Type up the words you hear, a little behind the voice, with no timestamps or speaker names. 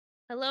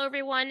Hello,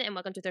 everyone, and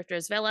welcome to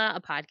Thrifters Villa,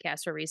 a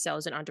podcast for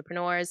resellers and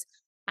entrepreneurs.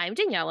 I'm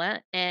Daniela,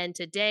 and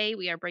today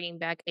we are bringing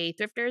back a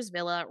Thrifters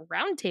Villa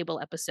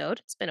roundtable episode.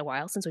 It's been a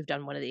while since we've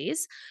done one of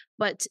these,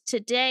 but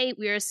today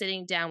we are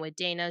sitting down with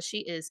Dana.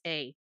 She is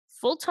a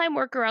full-time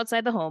worker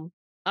outside the home,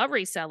 a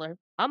reseller,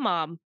 a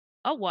mom,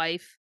 a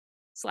wife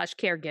slash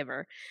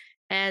caregiver,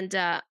 and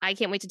I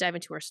can't wait to dive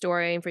into her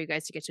story and for you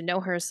guys to get to know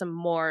her some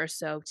more.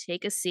 So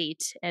take a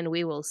seat, and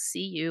we will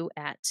see you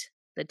at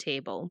the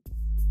table.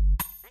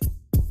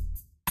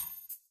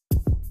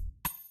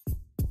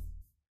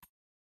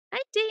 Hi,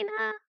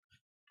 Dana.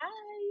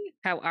 Hi,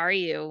 How are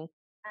you?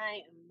 I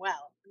am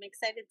well. I'm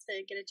excited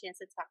to get a chance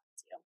to talk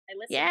to you. I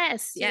listen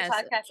Yes, to your yes.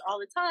 podcast all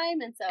the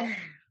time, and so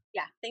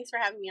yeah, thanks for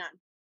having me on.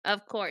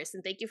 Of course.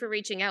 And thank you for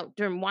reaching out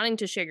and wanting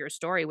to share your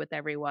story with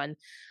everyone.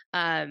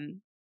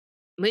 Um,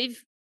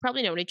 we've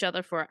probably known each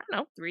other for, I don't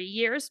know, 3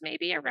 years,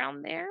 maybe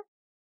around there.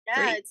 Yeah,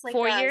 Three, it's like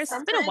 4 years.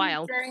 It's been a sometime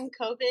while. during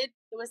COVID, it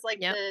was like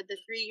Yep. the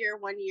 3 year,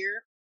 1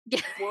 year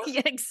Yeah, warp,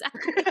 yeah,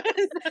 exactly.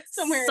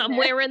 somewhere in there.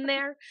 Somewhere in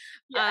there.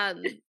 Yeah.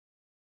 Um,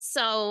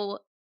 so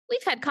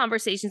we've had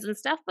conversations and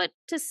stuff, but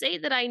to say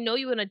that I know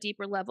you on a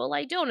deeper level,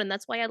 I don't. And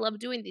that's why I love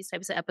doing these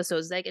types of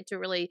episodes. I get to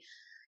really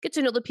get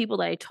to know the people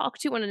that I talk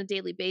to on a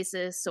daily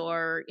basis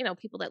or,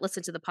 people that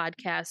listen to the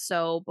podcast.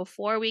 So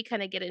before we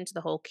kind of get into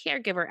the whole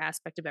caregiver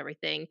aspect of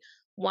everything,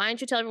 why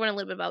don't you tell everyone a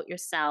little bit about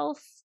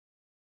yourself,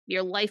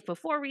 your life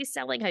before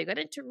reselling, how you got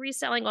into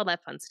reselling, all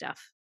that fun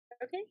stuff.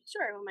 Okay,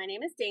 sure. Well, my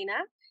name is Dana,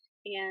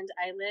 and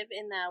I live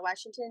in the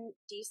Washington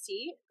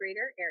D.C.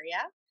 greater area.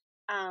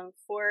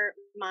 For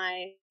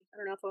my, I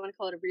don't know if I want to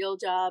call it a real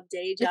job,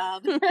 day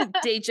job.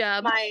 Day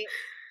job. my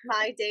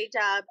my day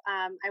job,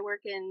 I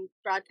work in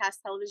broadcast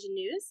television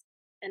news,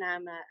 and I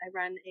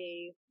run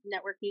a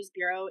network news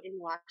bureau in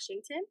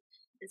Washington.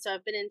 And so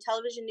I've been in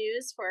television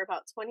news for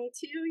about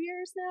 22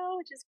 years now,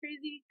 which is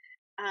crazy.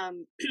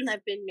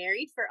 I've been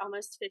married for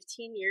almost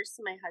 15 years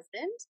to my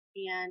husband,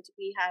 and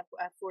we have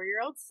a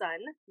 4-year-old son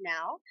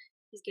now.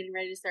 He's getting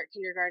ready to start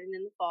kindergarten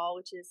in the fall,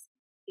 which is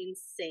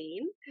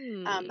insane.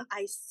 Hmm.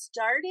 I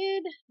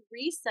started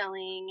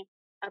reselling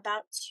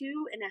about 2.5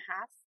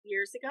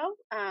 years ago.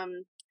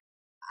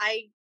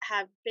 I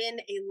have been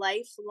a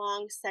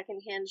lifelong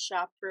secondhand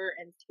shopper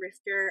and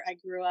thrifter. I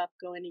grew up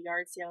going to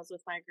yard sales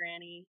with my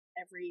granny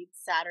every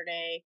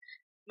Saturday.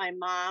 My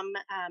mom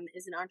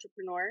is an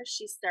entrepreneur.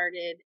 She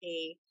started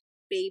a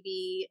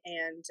baby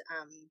and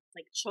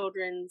like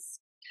children's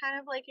kind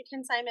of like a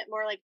consignment,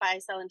 more like buy,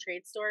 sell, and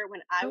trade store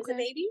when I was a Okay.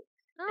 baby.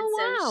 And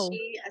so Oh,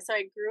 wow.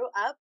 I grew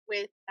up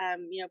with,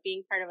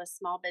 being part of a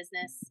small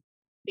business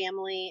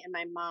family, and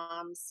my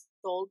mom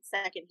sold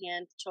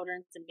secondhand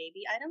children's and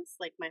baby items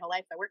like my whole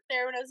life. I worked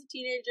there when I was a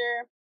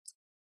teenager.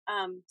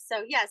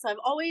 So I've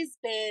always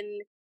been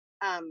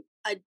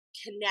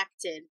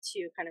connected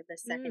to kind of the Mm.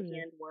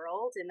 secondhand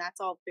world, and that's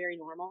all very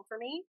normal for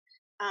me.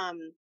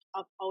 Um,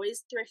 I've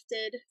always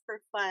thrifted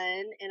for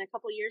fun, and a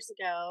couple years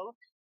ago,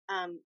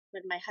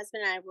 when my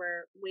husband and I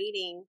were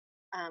waiting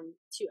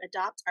to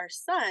adopt our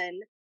son,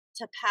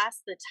 to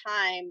pass the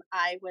time,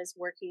 I was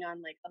working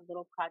on like a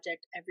little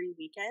project every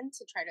weekend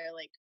to try to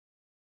like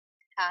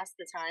pass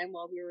the time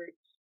while we were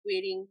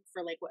waiting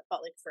for like what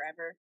felt like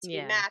forever to be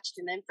Yeah. matched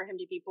and then for him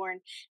to be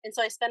born. And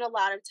so I spent a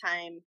lot of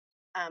time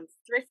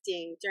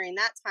thrifting during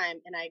that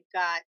time, and I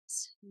got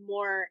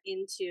more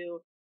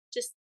into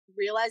just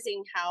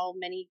realizing how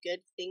many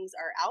good things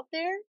are out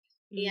there.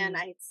 And Mm.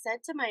 I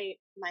said to my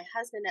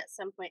husband at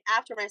some point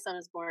after my son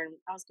was born,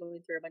 I was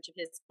going through a bunch of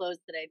his clothes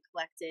that I'd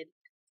collected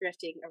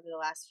thrifting over the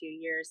last few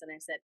years, and I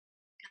said,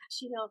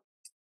 "Gosh,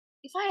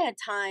 if I had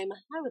time,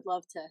 I would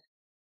love to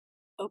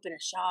open a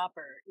shop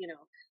or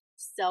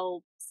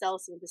sell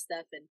some of the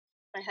stuff." And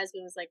my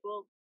husband was like,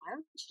 "Well, why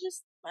don't you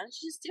just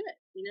do it?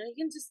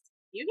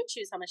 You can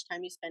choose how much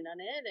time you spend on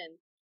it, and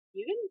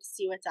you can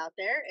see what's out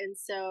there." And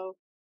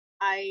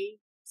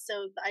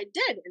I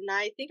did, and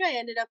I think I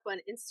ended up on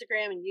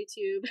Instagram and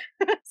YouTube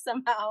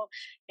somehow,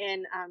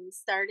 and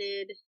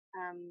started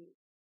um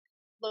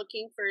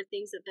looking for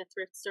things at the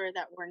thrift store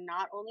that were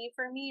not only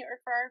for me or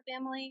for our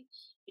family,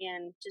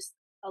 and just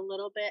a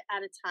little bit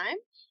at a time.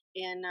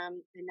 And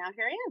now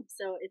here I am.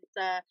 So it's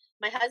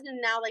my husband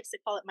now likes to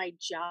call it my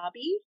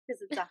jobby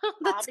because it's a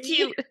That's hobby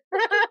cute.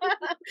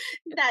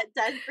 that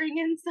does bring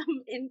in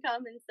some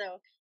income, and so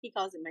he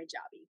calls it my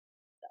jobby.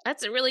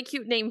 That's a really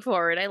cute name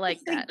for it. I So like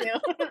thank that.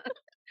 you.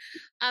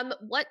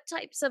 What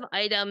types of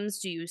items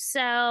do you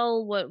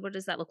sell? What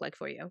does that look like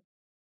for you?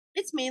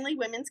 It's mainly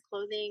women's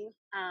clothing.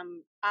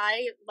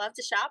 I love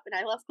to shop and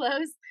I love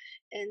clothes,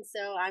 and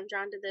so I'm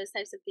drawn to those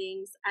types of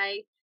things.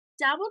 I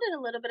dabbled in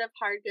a little bit of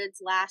hard goods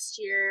last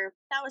year.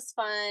 That was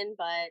fun,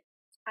 but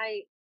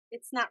I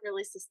it's not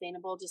really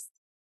sustainable. Just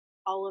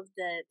all of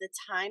the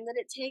time that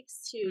it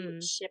takes to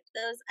Mm. ship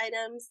those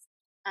items.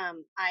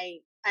 I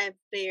have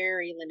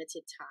very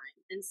limited time,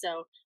 and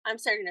so I'm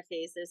starting to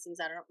phase those things.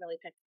 I don't really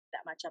pick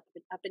that much up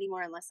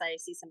anymore unless I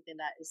see something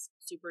that is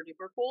super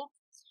duper cool.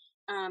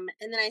 And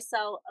then I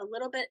sell a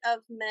little bit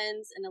of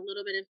men's and a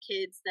little bit of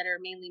kids that are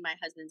mainly my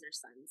husband's or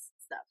son's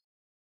stuff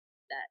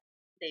that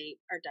they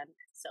are done with.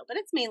 So, but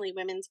it's mainly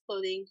women's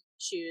clothing,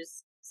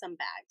 shoes, some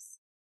bags.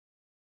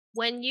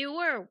 When you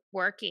were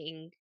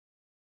working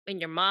in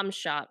your mom's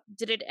shop,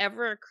 did it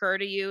ever occur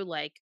to you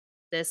like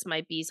this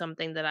might be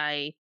something that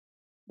I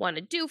want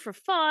to do for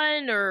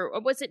fun, or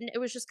was it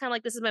was just kind of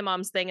like this is my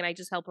mom's thing and I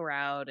just help her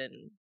out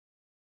and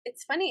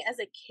It's funny, as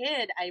a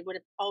kid, I would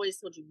have always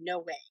told you no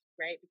way,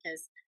 right?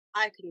 Because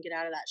I couldn't get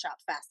out of that shop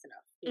fast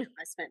enough.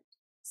 I spent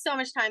so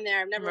much time there.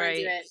 I'm never going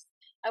to do right. it.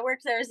 I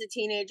worked there as a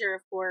teenager,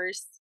 of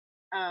course.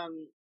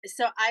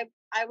 So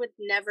I would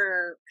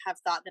never have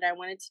thought that I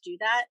wanted to do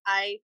that.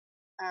 I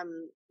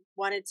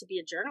wanted to be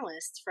a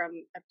journalist from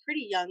a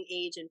pretty young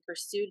age and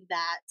pursued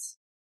that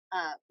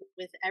uh,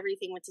 with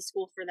everything. Went to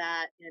school for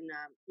that, and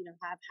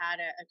have had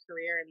a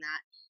career in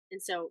that.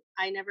 And so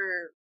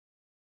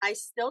I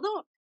still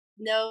don't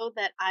know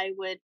that I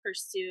would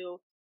pursue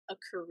a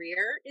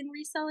career in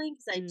reselling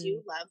because I do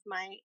Mm. love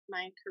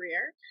my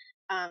career.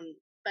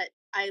 But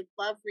I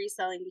love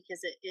reselling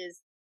because it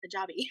is a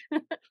jobby.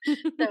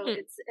 So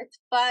it's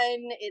fun.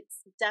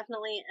 It's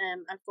definitely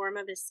a form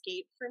of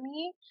escape for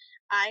me.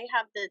 I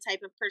have the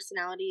type of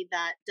personality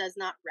that does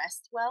not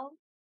rest well.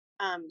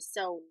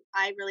 So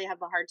I really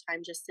have a hard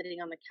time just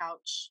sitting on the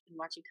couch and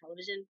watching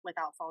television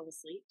without falling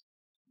asleep.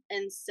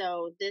 And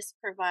so this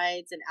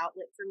provides an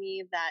outlet for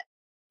me that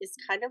is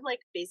kind of like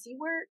busy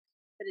work,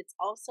 but it's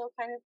also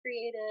kind of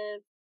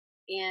creative,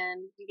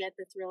 and you get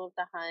the thrill of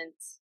the hunt,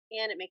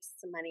 and it makes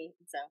some money.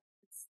 And so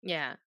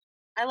Yeah.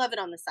 I love it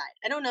on the side.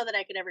 I don't know that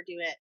I could ever do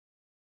it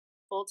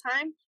full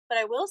time, but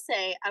I will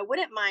say I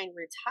wouldn't mind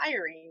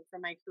retiring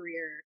from my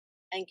career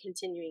and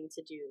continuing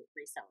to do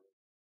reselling.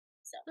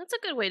 So That's a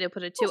good way to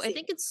put it we'll too. I see.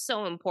 think it's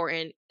so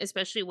important,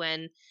 especially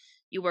when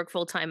you work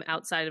full time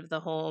outside of the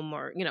home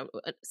or,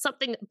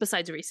 something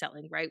besides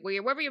reselling, right?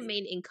 Wherever your Yeah.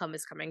 main income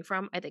is coming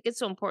from. I think it's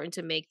so important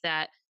to make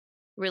that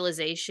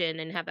realization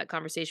and have that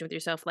conversation with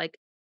yourself. Like,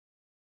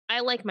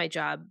 I like my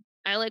job.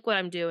 I like what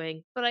I'm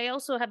doing, but I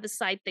also have the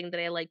side thing that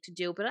I like to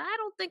do, but I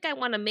don't think I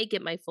want to make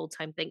it my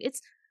full-time thing.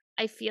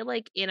 I feel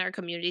like in our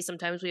community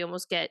sometimes we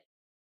almost get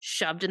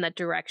shoved in that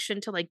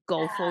direction to like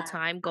go full Yes,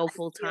 time, go I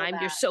full feel time.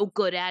 You're that. so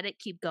good at it,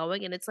 keep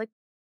going. And it's like,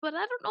 but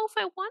I don't know if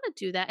I want to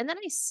do that. And then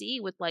I see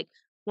with like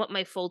what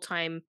my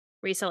full-time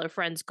reseller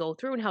friends go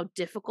through and how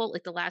difficult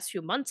like the last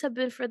few months have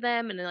been for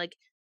them. And like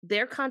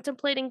they're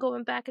contemplating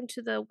going back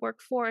into the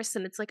workforce.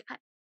 And it's like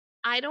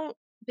I don't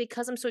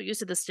because I'm so used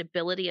to the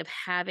stability of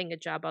having a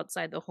job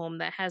outside the home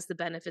that has the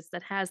benefits,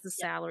 that has the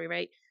Yeah, salary,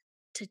 right?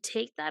 To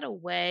take that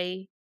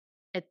away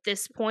at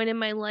this point in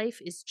my life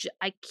is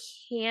I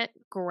can't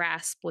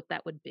grasp what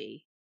that would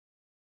be.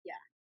 yeah.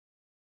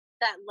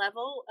 That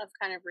level of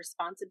kind of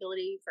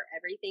responsibility for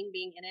everything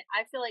being in it,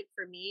 I feel like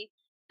for me,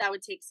 that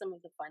would take some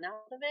of the fun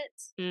out of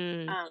it.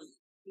 Mm, Um,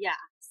 yeah.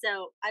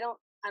 So I don't,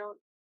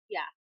 yeah.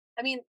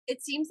 I mean,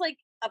 it seems like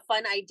a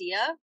fun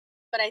idea,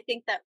 but I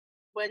think that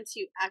once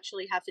you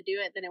actually have to do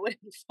it, then it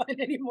wouldn't be fun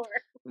anymore.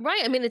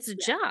 right. I mean, it's a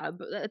Yeah.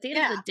 job at the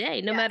end of the Yeah.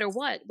 day, no matter Yes.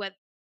 what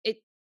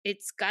it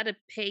it's got to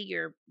pay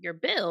your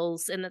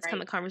bills, and that's kind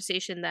Right. of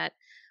conversation that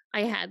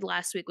I had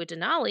last week with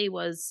Denali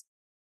was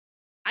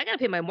I gotta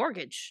pay my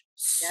mortgage.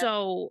 Yep.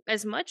 So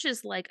as much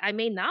as like I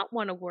may not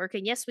want to work,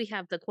 and yes, we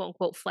have the quote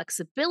unquote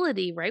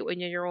flexibility, right? When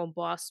you're your own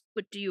boss,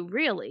 but do you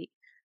really? Yeah.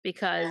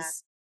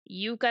 Because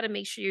you've got to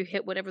make sure you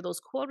hit whatever those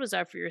quotas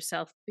are for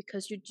yourself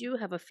because you do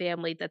have a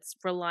family that's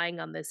relying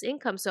on this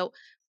income. So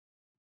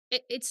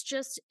it's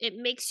just it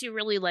makes you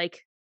really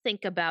like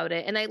think about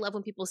it. And I love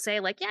when people say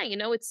like, yeah,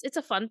 it's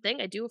a fun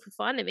thing. I do it for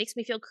fun. It makes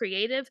me feel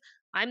creative.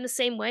 I'm the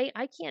same way.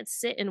 I can't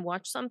sit and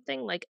watch something.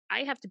 Like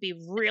I have to be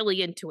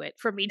really into it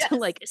for me to Yes.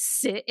 like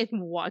sit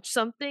and watch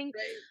something.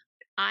 Right.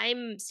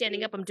 I'm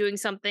standing up, Same. I'm doing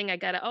something. I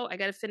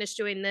gotta finish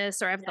doing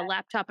this, or I have the Yeah.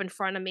 laptop in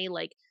front of me.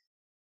 Like,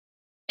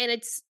 and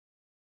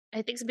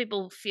I think some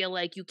people feel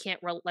like you can't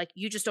like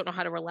you just don't know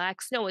how to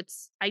relax. No,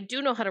 I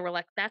do know how to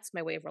relax. That's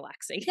my way of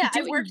relaxing. Yeah.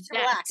 I work Doing to that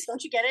relax.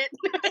 Don't you get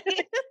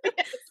it?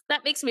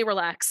 that makes me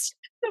relaxed.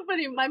 So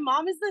funny. My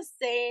mom is the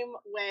same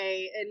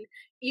way. And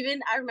even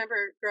I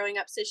remember growing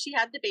up, so she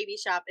had the baby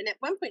shop, and at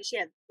one point she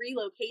had 3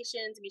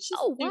 locations. I mean, she's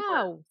Oh, super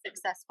wow.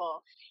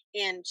 successful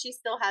and she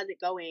still has it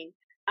going.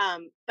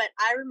 But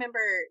I remember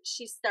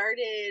she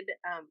started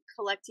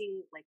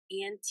collecting like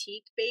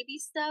antique baby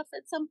stuff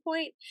at some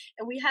point,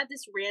 and we had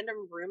this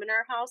random room in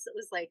our house that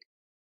was like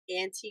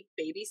antique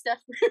baby stuff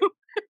room.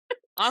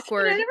 And I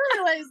Awkward. never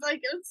realized, like,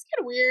 it was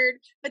kind of weird.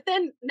 But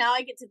then now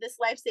I get to this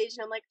life stage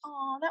and I'm like,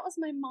 oh, that was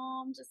my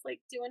mom just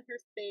like doing her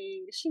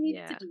thing. She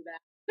needed to Yeah. do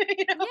that.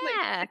 Like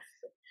Yeah. just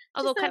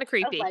Although kinda a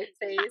creepy. life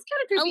phase. Uh, Kind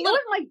of a creepy. It little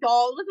wasn't like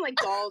dolls, it wasn't like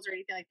dolls or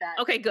anything like that.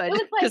 okay, It good.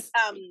 was Because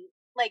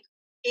like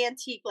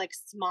antique, like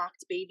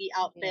smocked baby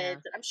yeah.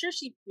 outfits. I'm sure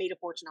she made a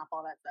fortune off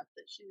all that stuff,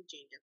 but she's a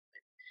jane.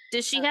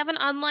 Does she Um have an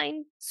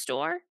online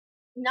store?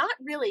 Not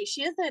really.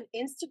 She has an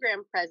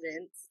Instagram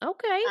presence,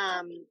 Okay.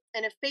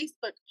 and a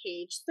Facebook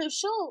page. So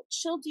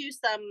she'll do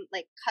some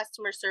like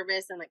customer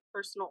service and like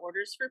personal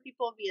orders for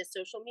people via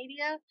social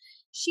media.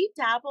 She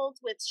dabbled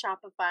with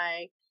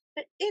Shopify,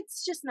 but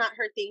it's just not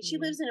her thing. She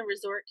Mm. lives in a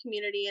resort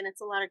community and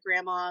it's a lot of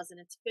grandmas and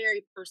it's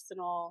very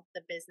personal,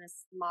 the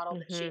business model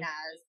that she Mhm.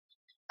 has.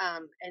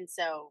 And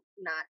so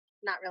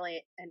not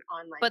really an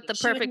online But thing. the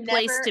She would perfect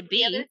place never to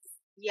the other be.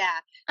 yeah,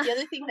 the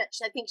other thing that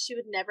I think she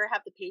would never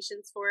have the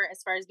patience for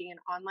as far as being an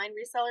online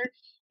reseller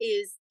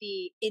is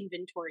the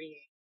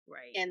inventorying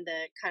Right. and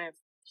the kind of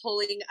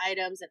pulling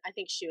items, and I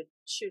think she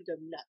would go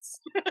nuts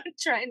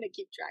trying to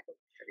keep track of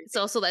It's everything.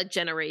 also that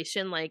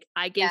generation, like,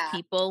 I give Yeah.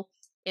 people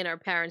in our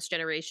parents'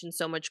 generation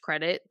so much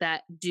credit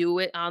that do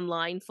it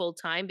online full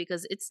time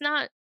because it's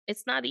not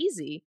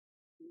easy.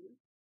 Mhm.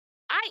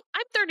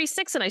 I'm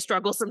 36 and I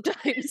struggle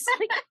sometimes.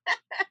 Like,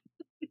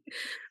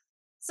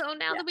 so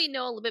now Yeah. that we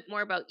know a little bit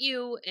more about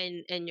you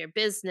and your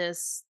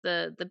business,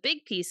 the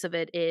big piece of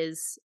it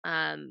is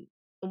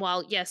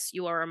while yes,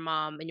 you are a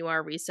mom and you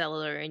are a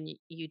reseller and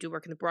you do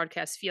work in the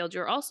broadcast field,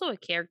 you're also a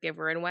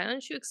caregiver. And why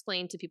don't you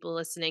explain to people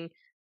listening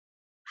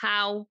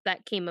how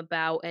that came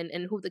about and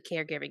who the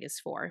caregiving is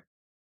for?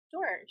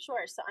 Sure,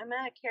 sure. So I'm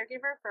a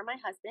caregiver for my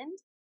husband.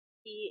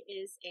 He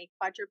is a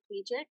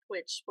quadriplegic,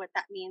 which what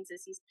that means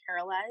is he's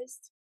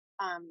paralyzed.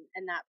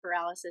 And that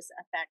paralysis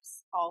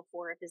affects all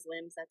four of his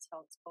limbs. That's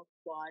how it's called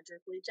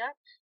quadriplegia.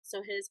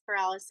 So his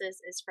paralysis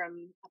is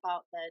from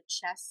about the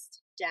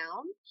chest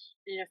down,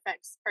 and it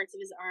affects parts of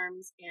his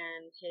arms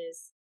and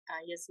his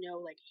he has no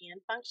like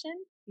hand function.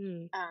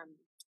 Mm. Um,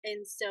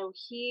 and so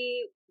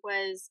he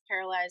was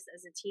paralyzed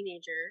as a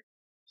teenager.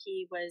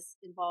 He was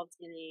involved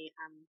in a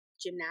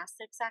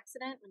gymnastics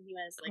accident when he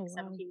was Oh like wow.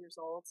 17 years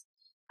old.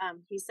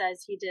 He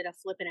says he did a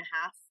flip and a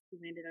half. He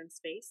landed on his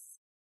face.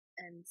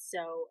 And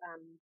so,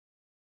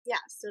 yeah,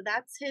 so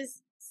that's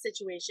his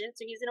situation.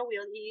 So he's in a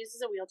wheel. He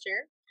uses a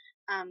wheelchair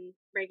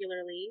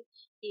regularly.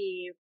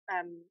 He,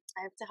 I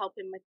have to help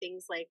him with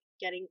things like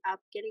getting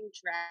up, getting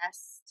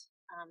dressed.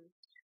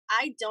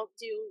 I don't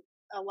do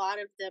a lot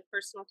of the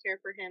personal care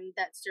for him.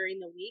 That's during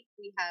the week.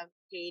 We have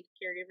paid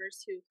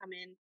caregivers who come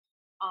in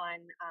on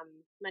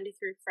Monday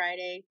through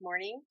Friday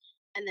morning.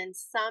 And then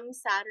some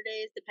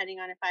Saturdays, depending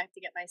on if I have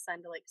to get my son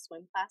to like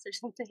swim class or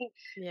something.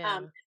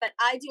 Yeah. But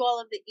I do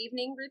all of the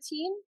evening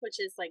routine, which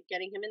is like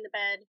getting him in the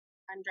bed,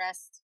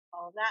 undressed,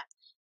 all of that.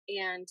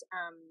 And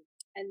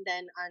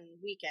then on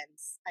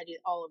weekends, I do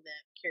all of the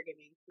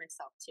caregiving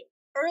myself too.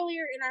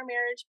 Earlier in our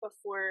marriage,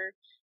 before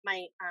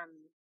my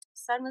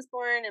son was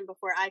born and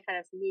before I kind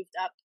of moved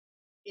up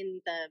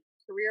in the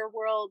career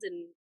world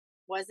and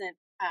wasn't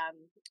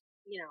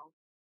you know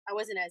I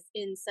wasn't as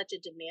in such a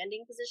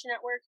demanding position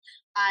at work,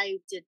 I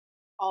did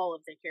all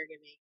of the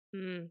caregiving.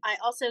 Mm. I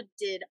also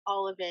did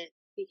all of it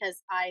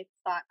because I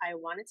thought I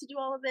wanted to do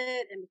all of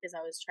it and because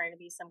I was trying to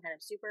be some kind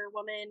of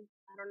superwoman.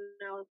 I don't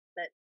know,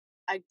 but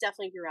I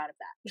definitely grew out of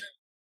that.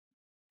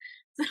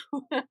 So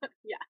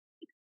yeah.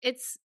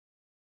 It's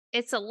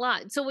it's a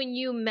lot. So when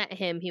you met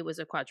him, he was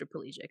a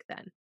quadriplegic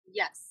then.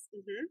 Yes.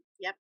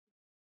 Yep.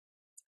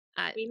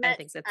 We I met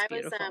think that's I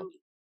was beautiful.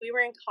 we were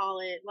in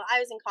college. Well, I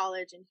was in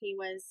college and he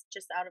was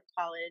just out of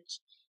college.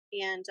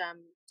 And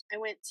I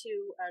went to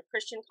a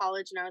Christian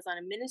college and I was on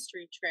a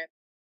ministry trip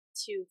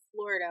to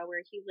Florida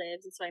where he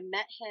lives. And so I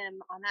met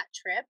him on that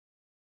trip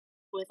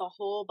with a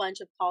whole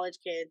bunch of college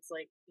kids.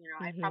 Like,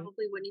 I Mhm.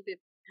 probably wouldn't even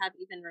have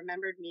even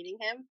remembered meeting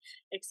him,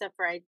 except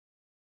for I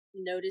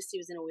noticed he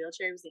was in a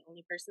wheelchair. He was the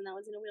only person that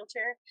was in a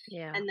wheelchair.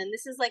 Yeah. And then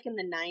this is like in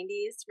the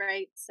 90s,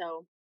 right?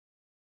 So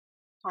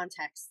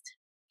context.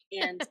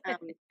 And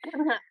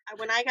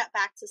when I got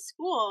back to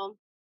school,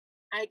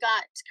 I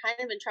got kind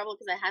of in trouble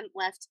because I hadn't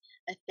left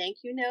a thank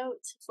you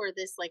note for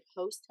this like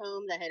host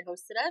home that had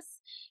hosted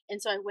us.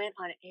 And so I went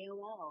on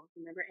AOL.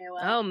 Remember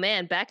Oh AOL?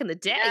 man, back in the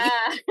day.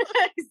 Yeah,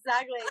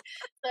 exactly.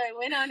 So I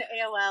went on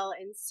AOL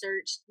and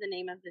searched the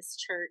name of this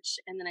church.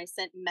 And then I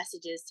sent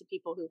messages to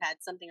people who had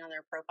something on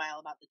their profile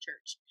about the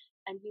church.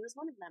 And he was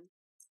one of them.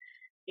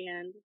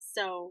 And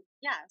so,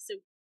 yeah, so,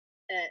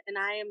 and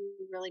I am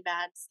really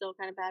bad, still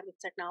kind of bad with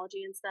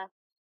technology and stuff.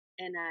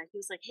 And he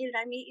was like, "Hey, did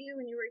I meet you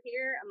when you were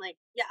here?" I'm like,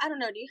 "Yeah, I don't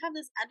know. Do you have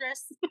this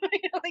address?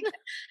 Like,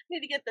 I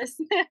need to get this."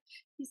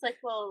 He's like,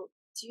 "Well,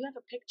 do you have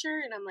a picture?"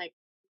 And I'm like,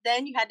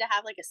 "Then you had to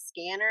have like a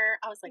scanner."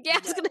 I was like, Yeah, I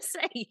was "No, gonna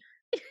say.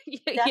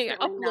 You're definitely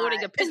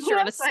uploading not." a picture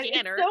on a But it's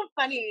scanner. so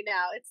funny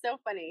now. It's so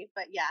funny.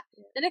 But yeah,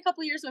 Yeah. then a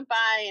couple years went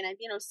by, and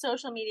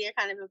social media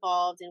kind of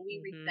evolved, and we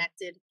Mhm.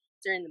 reconnected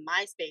during the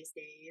MySpace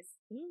days.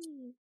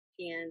 Mm.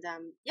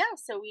 And yeah,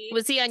 so we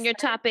Was he on your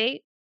started. top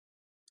 8?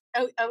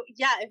 Oh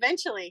yeah,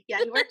 eventually, yeah,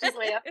 he worked his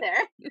way up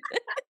there.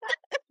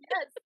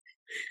 Yes.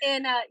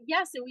 And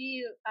yeah, so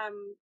we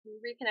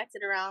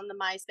reconnected around the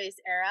MySpace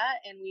era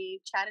and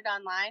we chatted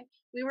online.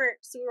 We were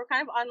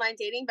kind of online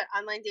dating, but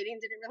online dating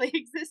didn't really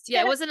exist Yeah,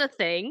 it yet. wasn't a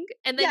thing,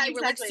 and then Yeah, you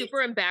were, like, exactly.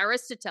 super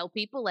embarrassed to tell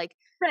people, like,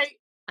 Right.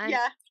 "I'm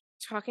Yeah.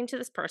 talking to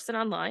this person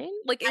online?"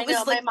 Like, I it know.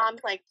 was My like mom's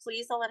like,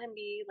 please don't let him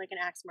be like an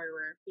axe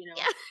murderer, yeah.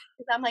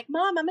 Because I'm like,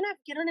 Mom, I'm gonna have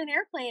to get on an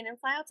airplane and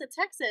fly out to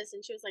Texas.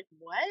 And she was like,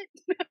 what?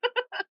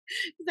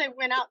 Because I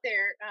went out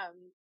there,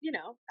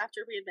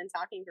 after we had been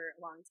talking for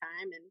a long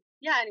time. And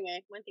yeah,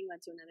 anyway, one thing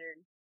led to another.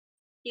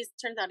 And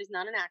turns out he's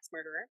not an axe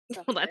murderer,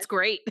 so Well, that's that's good.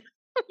 great.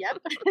 Yep.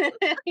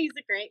 He's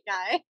a great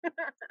guy.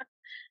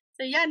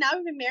 So yeah, now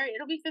we've been married.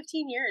 It'll be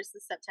 15 years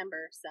this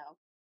September. So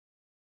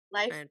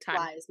life And time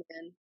flies,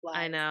 man.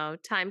 I Flies. know,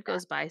 time Yeah.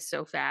 goes by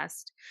so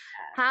fast.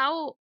 Yeah.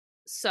 How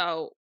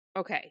so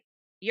okay,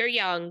 you're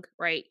young,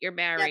 right? You're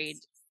married,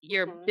 Yes.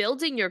 you're Hmm.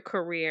 building your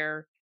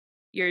career,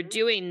 you're Hmm.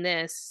 doing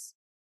this.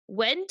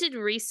 When did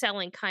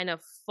reselling kind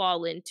of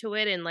fall into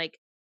it? And like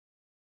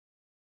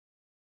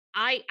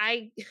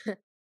I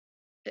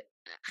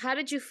how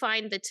did you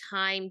find the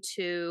time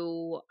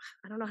to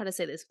I don't know how to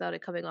say this without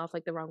it coming off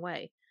like the wrong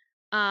way.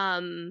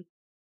 Um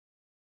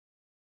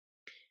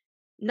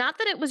Not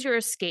that it was your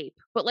escape,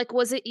 but like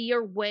was it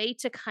your way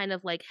to kind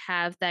of like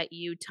have that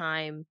you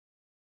time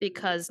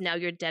Hmm. because now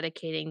you're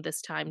dedicating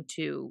this time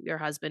to your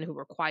husband who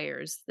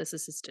requires this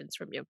assistance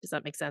from you. Does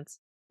that make sense?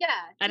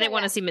 Yeah. I Yeah. didn't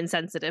want Yeah. to seem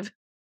insensitive.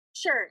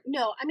 Sure.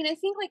 No, I mean, I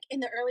think like in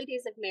the early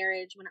days of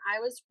marriage when I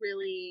was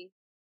really,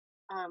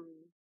 um,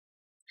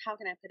 how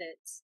can I put it?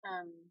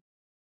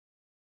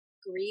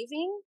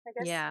 Grieving, I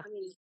guess. Yeah. I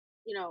mean,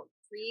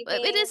 But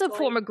it grieving, is a going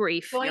form of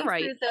grief. You're going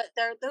right.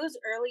 through those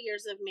early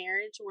years of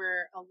marriage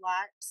were a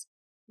lot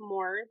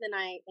more than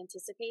I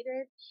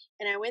anticipated,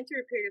 and I went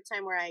through a period of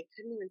time where I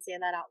couldn't even say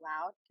that out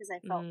loud because I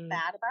felt Mm,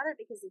 bad about it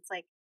because it's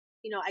like,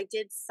 I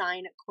did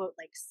sign quote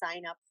like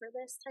sign up for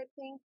this type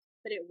thing,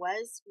 but it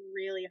was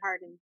really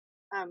hard and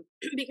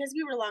because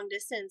we were long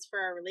distance for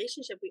our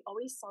relationship, we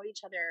always saw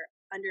each other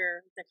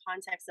under the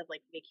context of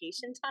like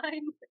vacation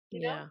time, you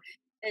know? yeah.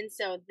 And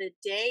so the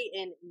day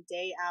in and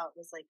day out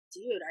was like,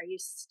 dude, are you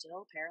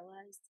still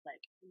paralyzed?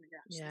 Like, oh my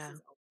gosh, this Yeah.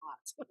 is a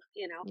lot.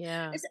 you know,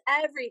 Yeah. it's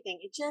everything.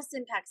 It just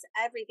impacts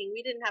everything.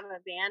 We didn't have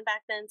a van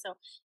back then. So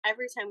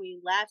every time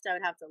we left, I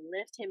would have to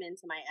lift him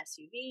into my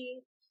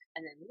SUV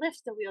and then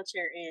lift the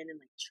wheelchair in and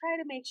like try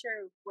to make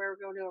sure where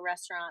we're going to a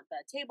restaurant,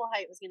 the table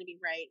height was going to be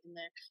right. And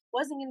there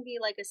wasn't going to be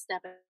like a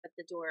step at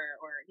the door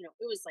or, it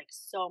was like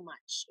so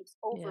much. It was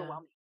Yeah.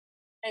 overwhelming.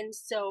 And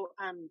so,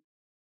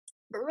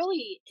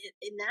 early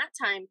in that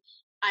time,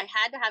 I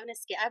had to have an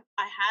escape.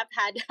 I have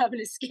had to have an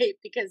escape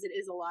because it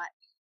is a lot.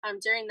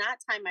 During that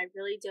time, I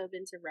really dove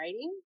into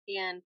writing,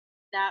 and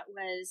that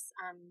was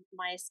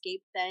my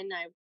escape. Then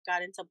I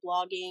got into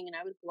blogging, and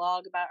I would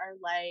blog about our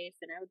life,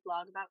 and I would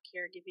blog about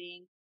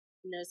caregiving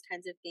and those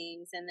kinds of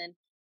things. And then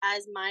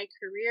as my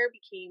career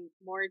became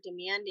more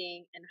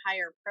demanding and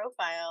higher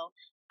profile,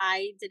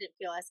 I didn't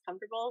feel as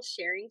comfortable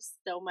sharing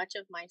so much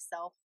of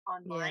myself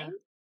Yeah. online,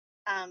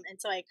 and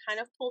so I kind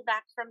of pulled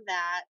back from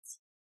that.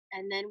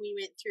 And then we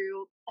went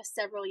through a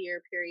several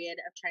year period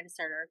of trying to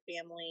start our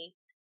family,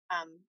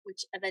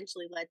 which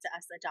eventually led to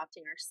us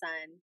adopting our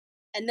son.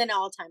 And then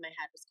all time I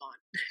had was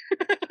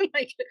gone.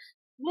 Like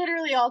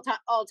literally all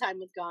time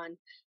was gone.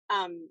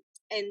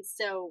 And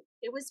so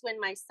it was when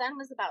my son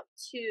was about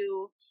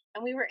 2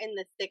 and we were in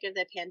the thick of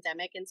the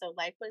pandemic. And so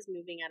life was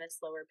moving at a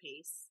slower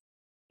pace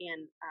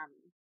and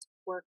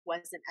work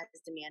wasn't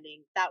as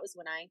demanding. That was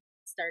when I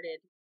started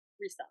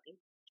reselling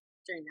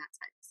during that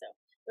time. So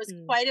it was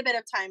Mm, quite a bit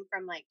of time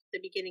from like the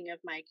beginning of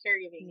my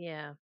caregiving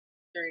yeah.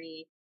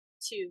 journey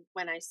to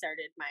when I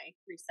started my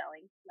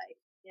reselling life.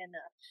 And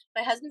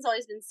my husband's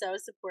always been so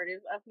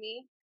supportive of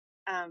me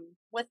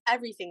with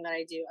everything that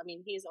I do. I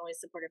mean, he's always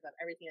supportive of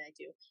everything I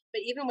do,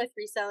 but even with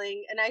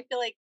reselling, and I feel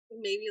like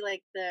maybe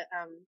like the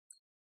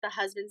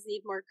husbands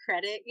need more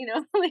credit,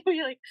 like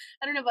we like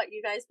I don't know about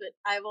you guys, but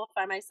I will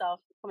find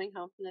myself coming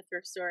home from the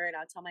thrift store and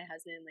I'll tell my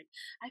husband like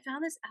I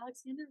found this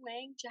Alexander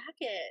Wang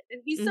jacket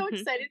and he's so Hmm.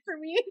 excited for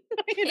me.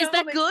 Is I'm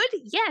that like, good?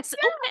 Yes.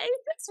 yeah, Okay.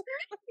 that's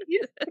right.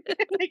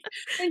 Like,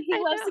 and he I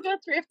loves to know. go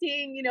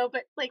thrifting,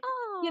 but like,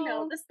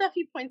 Oh, the stuff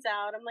he points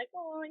out, I'm like,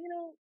 oh,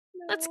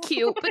 that's no.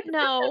 cute, but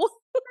no.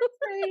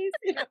 That's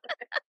nice.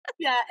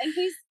 Yeah, and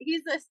he's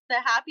the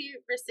happy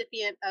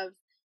recipient of,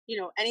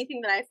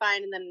 anything that I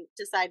find and then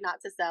decide not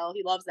to sell.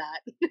 He loves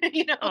that.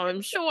 Oh,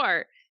 I'm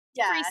sure.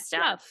 Free Yeah, yeah.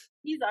 stuff.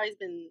 He's always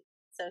been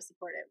so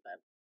supportive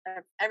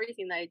of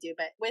everything that I do,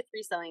 but with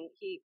reselling,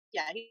 he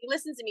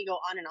listens to me go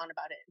on and on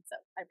about it, and so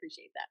I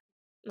appreciate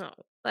that. No,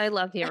 I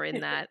love hearing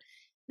that.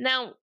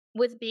 Now,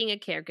 with being a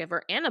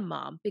caregiver and a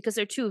mom, because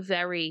they're two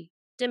very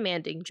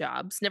demanding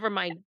jobs, never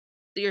mind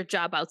your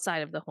job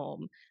outside of the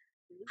home,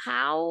 Mhm.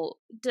 how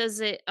does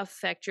it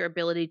affect your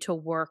ability to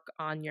work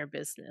on your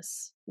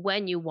business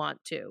when you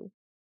want to?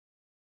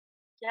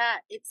 Yeah,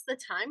 it's the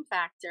time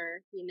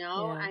factor.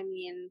 Yeah. I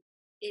mean,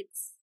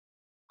 it's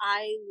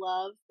I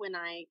love when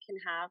I can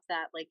have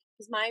that, like,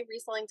 because my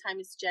reselling time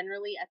is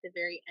generally at the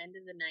very end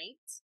of the night.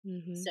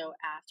 Mhm. So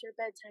after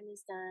bedtime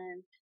is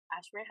done,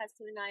 after my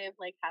husband and I have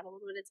like had a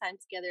little bit of time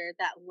together,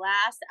 that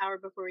last hour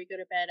before we go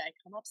to bed, I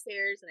come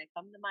upstairs and I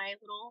come to my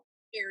little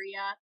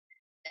area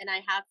and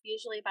I have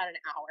usually about an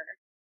hour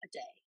a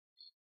day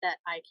that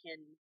I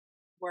can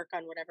work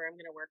on whatever I'm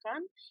going to work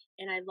on.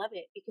 And I love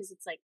it because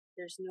it's like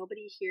there's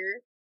nobody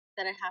here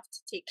that I have to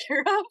take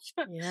care of.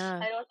 Yeah.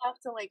 I don't have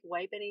to like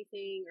wipe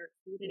anything or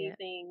feed Yeah.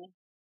 anything.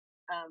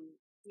 Um,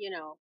 you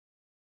know,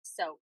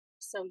 so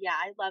so yeah,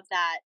 I love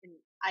that and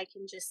I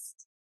can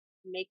just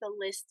make a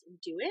list and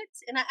do it.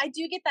 And I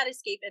do get that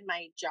escape in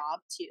my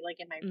job too, like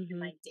in my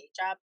Mhm. day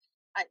job.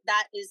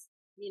 That is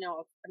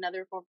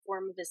another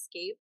form of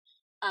escape.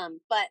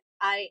 But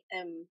I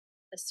am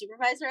a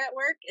supervisor at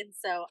work, and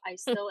so I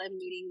still am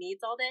meeting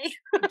needs all day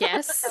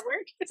Yes. at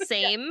work. Yes,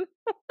 Same.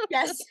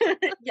 yes,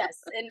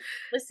 yes, and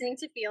listening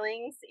to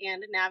feelings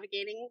and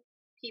navigating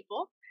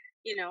people.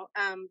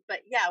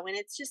 But yeah, when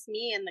it's just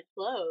me and the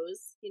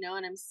clothes,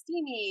 and I'm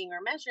steaming or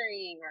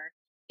measuring or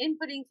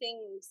inputting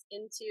things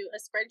into a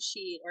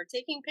spreadsheet or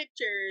taking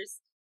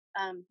pictures,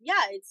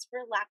 yeah, it's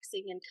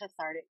relaxing and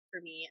cathartic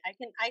for me. I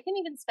can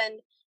even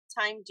spend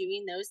time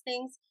doing those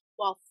things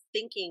while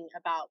thinking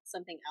about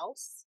something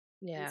else.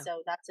 And Yeah.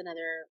 so that's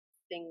another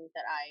thing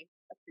that I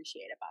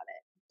appreciate about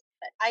it.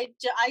 But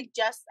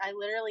I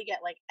literally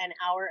get like an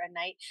hour a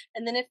night,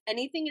 and then if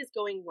anything is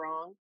going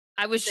wrong,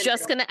 I was then I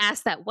just don't gonna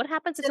ask that. What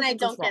happens if then I something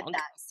goes don't get wrong?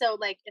 that. So,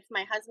 like, if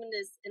my husband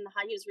is he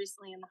was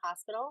recently in the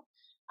hospital.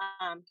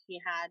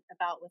 He had a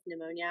bout with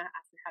pneumonia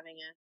after having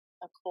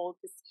a cold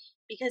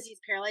because he's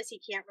paralyzed. He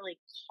can't really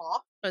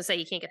cough. I was say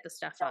you can't get the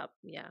stuff So up.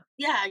 Yeah.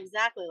 yeah,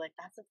 exactly. Like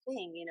that's a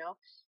thing.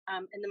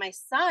 And then my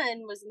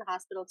son was in the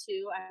hospital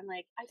too. I'm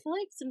like, I feel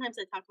like sometimes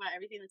I talk about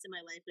everything that's in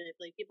my life, and I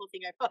feel like people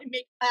think I probably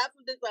make half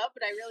of this up,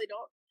 but I really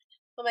don't.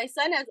 But my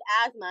son has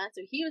asthma,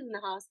 so he was in the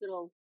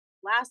hospital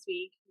last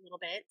week a little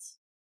bit.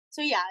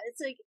 So yeah, it's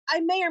like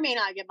I may or may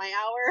not get my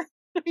hour,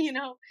 you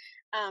know.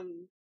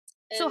 Um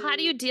So how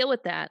do you and deal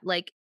with that?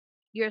 Like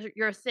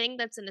your thing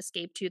that's an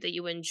escape to you that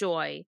you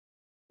enjoy.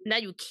 Now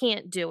you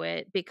can't do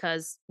it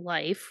because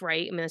life,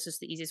 right? I mean, that's just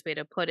the easiest way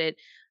to put it.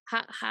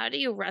 How do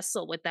you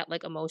wrestle with that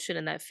like emotion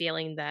and that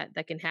feeling that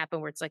can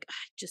happen where it's like I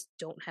just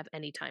don't have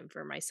any time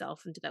for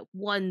myself and do that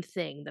one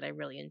thing that I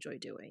really enjoy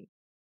doing?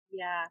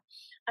 yeah.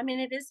 I mean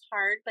it is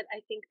hard, but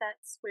I think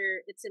that's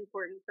where it's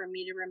important for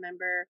me to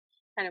remember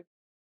kind of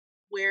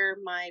where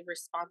my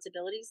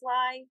responsibilities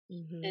lie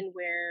Mhm. and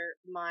where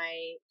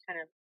my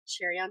kind of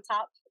cherry on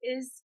top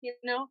is.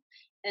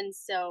 And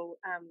so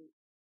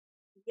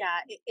yeah,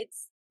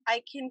 it's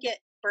I can get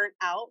burnt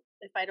out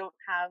if I don't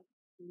have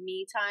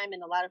me time,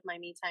 and a lot of my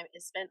me time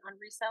is spent on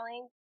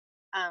reselling.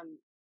 Um,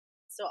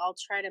 so I'll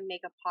try to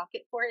make a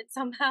pocket for it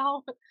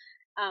somehow.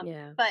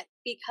 Yeah. But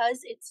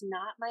because it's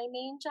not my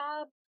main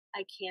job,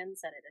 I can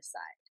set it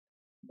aside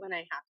when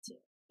I have to.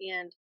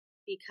 And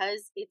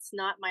because it's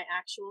not my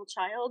actual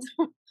child,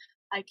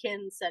 I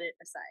can set it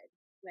aside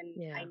when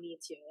I Yeah. need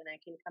to, and I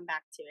can come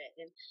back to it.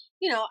 And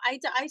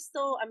I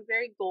still I'm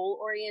very goal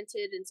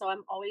oriented, and so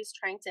I'm always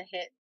trying to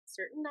hit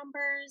certain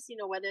numbers.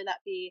 Whether that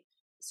be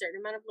a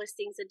certain amount of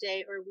listings a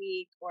day or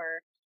week,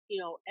 or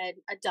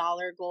a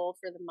dollar goal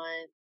for the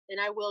month. And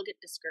I will get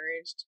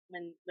discouraged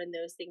when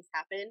those things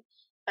happen,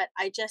 but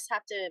I just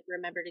have to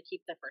remember to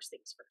keep the first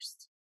things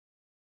first,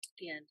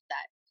 and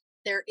that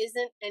there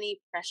isn't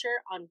any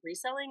pressure on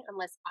reselling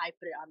unless I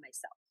put it on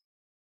myself.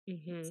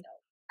 And Mhm. so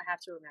I have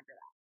to remember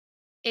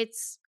that.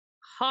 It's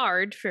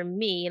hard for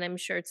me, and I'm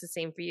sure it's the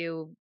same for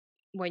you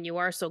when you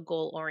are so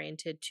goal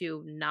oriented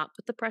to not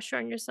put the pressure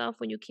on yourself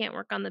when you can't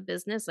work on the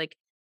business. Like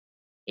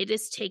it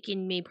is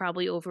taking me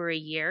probably over a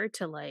year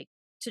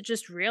to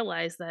just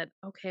realize that,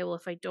 okay, well,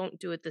 if I don't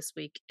do it this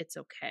week, it's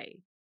okay.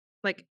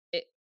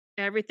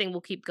 Everything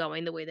will keep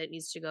going the way that it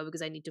needs to go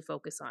because I need to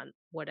focus on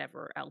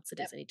whatever else it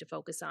Yep. is I need to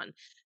focus on.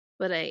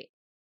 But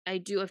I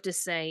do have to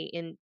say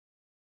and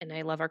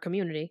I love our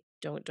community.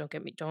 Don't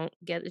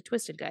get it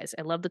twisted, guys.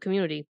 I love the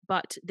community,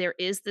 but there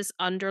is this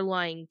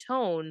underlying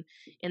tone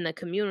in the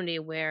community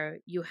where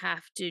you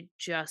have to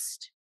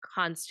just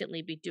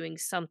constantly be doing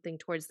something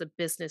towards the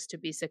business to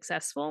be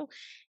successful.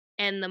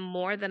 And the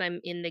more that I'm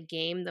in the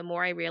game, the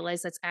more I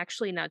realize that's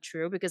actually not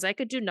true because I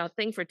could do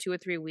nothing for 2 or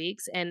 3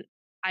 weeks and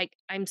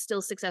I'm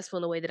still successful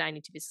in the way that I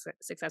need to be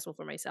successful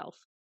for myself.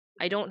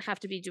 I Mhm. don't have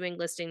to be doing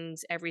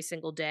listings every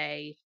single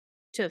day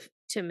to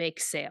make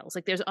sales.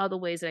 Like there's other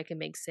ways that I can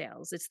make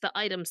sales. It's the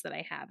items that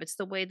I have. It's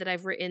the way that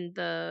I've written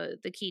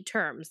the key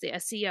terms, the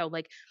SEO.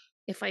 Like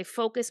if I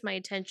focus my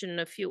attention on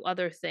a few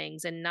other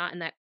things and not in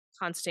that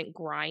constant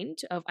grind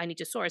of I need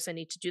to source, I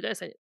need to do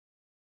this,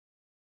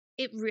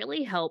 it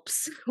really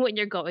helps when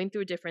you're going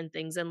through different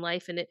things in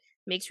life and it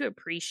makes you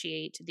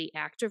appreciate the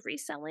act of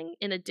reselling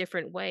in a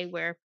different way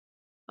where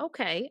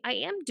okay, I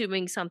am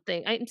doing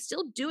something. I'm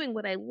still doing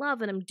what I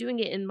love and I'm doing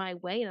it in my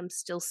way and I'm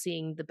still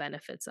seeing the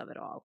benefits of it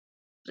all.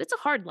 But it's a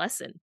hard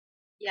lesson.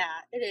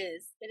 Yeah, it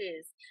is. It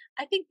is.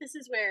 I think this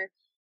is where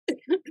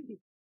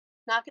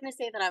not going to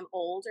say that I'm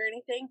old or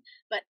anything,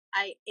 but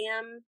I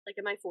am like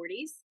in my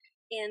 40s.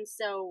 And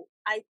so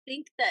I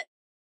think that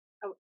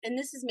and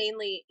this is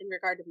mainly in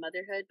regard to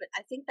motherhood, but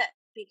I think that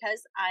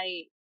because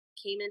I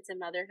came into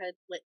motherhood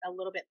a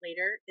little bit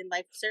later in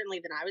life, certainly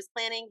than I was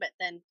planning, but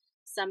then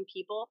some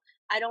people,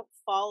 I don't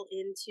fall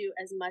into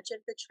as much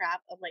of the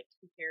trap of like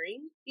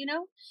comparing.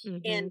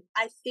 And Mhm.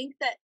 I think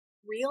that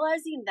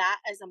realizing that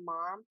as a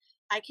mom,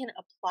 I can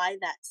apply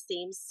that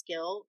same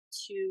skill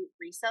to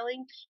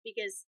reselling,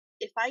 because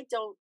if I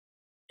don't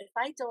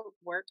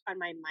work on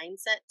my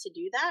mindset to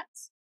do that,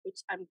 which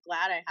I'm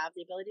glad I have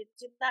the ability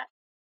to do that,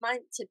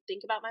 mind to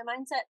think about my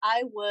mindset,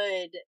 I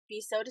would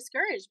be so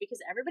discouraged because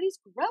everybody's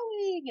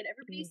growing and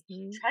everybody's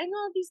Mhm. trying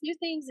all of these new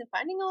things and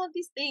finding all of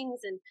these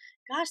things. And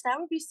gosh, that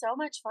would be so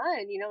much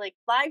fun. Like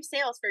live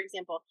sales, for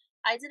example.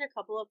 I did a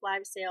couple of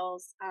live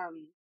sales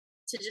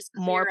to just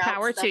More clear out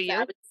power to stuff that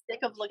I you. was sick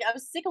of looking. I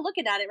was sick of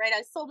looking at it, right?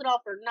 I sold it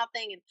all for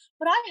nothing, and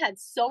but I had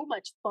so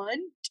much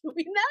fun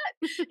doing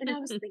that. And I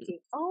was thinking,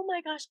 oh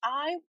my gosh,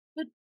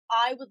 would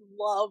I would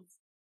love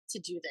to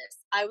do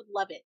this. I would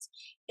love it.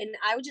 And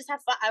I would just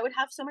have fun. I would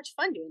have so much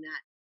fun doing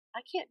that.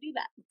 I can't do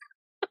that.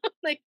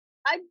 Like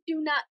I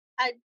do not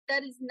I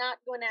that is not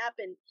going to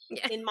happen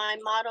Yeah, in my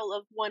model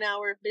of 1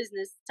 hour of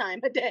business time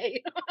a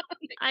day.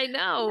 I That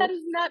know.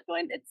 is not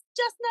going it's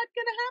just not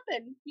gonna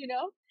happen.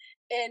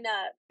 And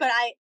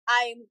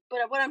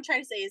but what I'm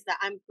trying to say is that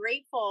I'm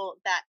grateful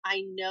that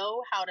I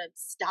know how to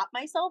stop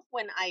myself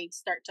when I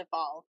start to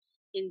fall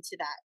into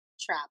that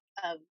trap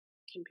of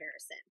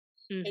comparison.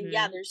 And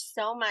yeah, Mhm. there's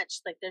so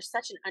much like there's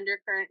such an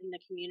undercurrent in the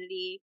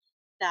community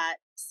that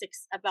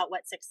about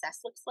what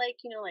success looks like,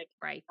 like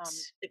Right.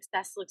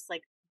 success looks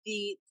like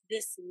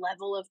this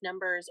level of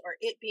numbers or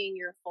it being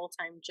your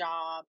full-time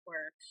job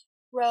or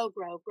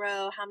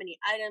grow, how many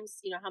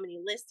items, how many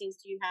listings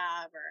do you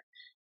have, or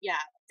yeah,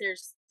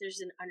 there's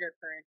an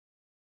undercurrent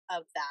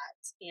of that,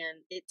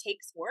 and it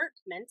takes work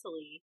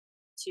mentally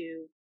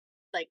to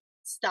like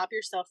stop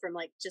yourself from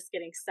like just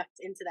getting sucked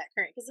into that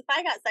current, because if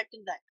I got sucked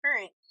into that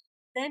current,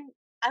 then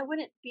I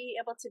wouldn't be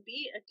able to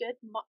be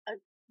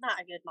not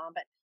a good mom,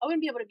 but I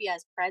wouldn't be able to be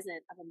as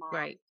present of a mom.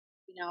 Right.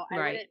 I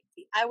Right. wouldn't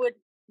be,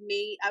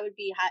 I would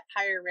be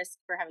higher risk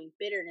for having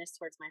bitterness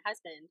towards my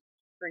husband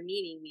for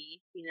needing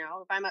me.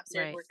 If I'm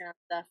upstairs Right. working on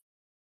stuff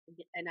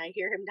and I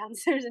hear him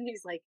downstairs and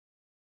he's like,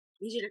 "I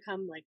need you to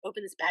come like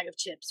open this bag of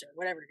chips or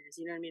whatever it is."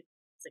 You know what I mean?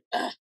 It's like,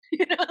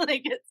 ugh,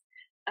 like it's,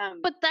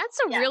 But that's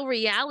a yeah. real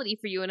reality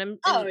for you, and I'm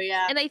Oh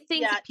yeah, and I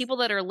think yeah, people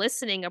that are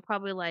listening are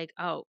probably like,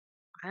 "Oh,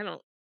 I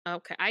don't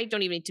okay, I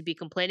don't even need to be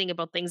complaining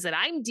about things that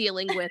I'm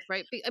dealing with,"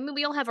 right? I mean,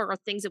 we all have our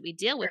things that we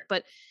deal with, sure,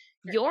 but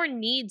sure. your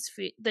needs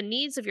for the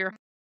needs of your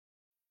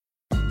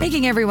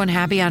Making everyone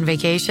happy on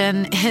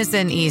vacation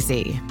isn't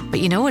easy, but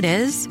you know what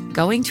is?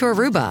 Going to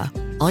Aruba.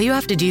 All you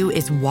have to do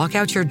is walk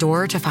out your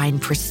door to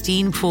find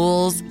pristine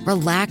pools,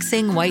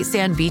 relaxing white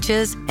sand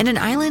beaches, and an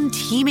island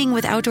teeming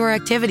with outdoor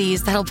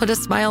activities that'll put a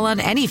smile on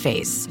any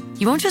face.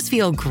 You won't just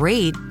feel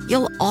great,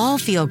 you'll all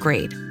feel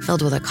great,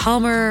 filled with a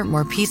calmer,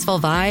 more peaceful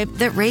vibe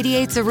that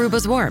radiates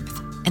Aruba's warmth.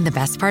 And the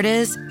best part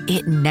is,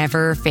 it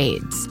never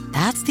fades.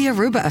 That's the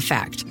Aruba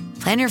effect.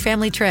 Plan your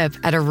family trip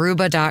at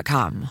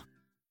aruba.com.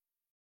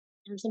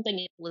 or something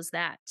simple as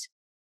that,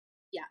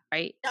 Yeah.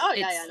 right? Oh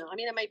yeah, yeah. It's No, I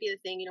mean it might be the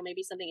thing.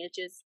 Maybe something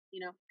itches.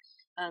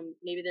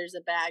 Maybe there's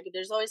a bag.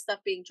 There's always stuff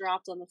being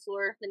dropped on the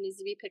floor that needs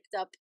to be picked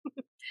up.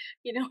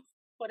 you know,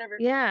 Whatever.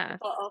 yeah.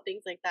 All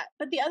things like that.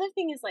 But the other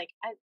thing is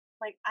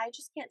I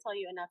just can't tell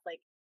you enough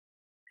like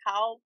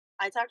how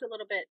I talked a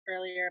little bit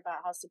earlier about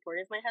how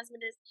supportive my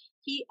husband is.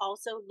 He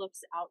also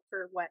looks out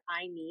for what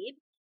I need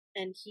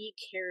and he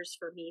cares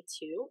for me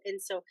too.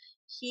 And so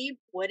he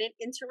wouldn't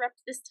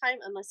interrupt this time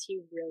unless he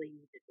really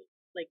needed me.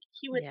 Like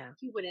Yeah.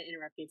 he wouldn't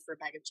interrupt me for a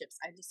bag of chips.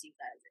 I just use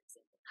that as an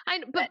example. I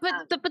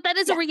But but that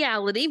is a yeah,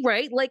 reality,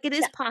 right? Like, it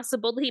is yeah,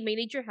 possible that he may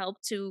need your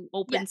help to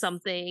open yes.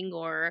 something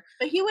or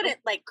But he oh, wouldn't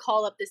like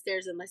call up the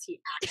stairs unless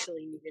he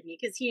actually needed me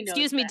because he knows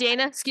 "Excuse me, that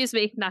Dana. Excuse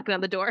me," knocking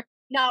on the door.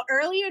 now,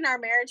 early in our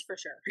marriage, for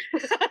sure.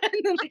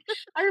 Like,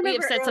 I We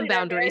have remember set some early in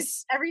our marriage,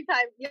 boundaries. every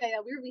time, yeah,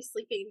 we would be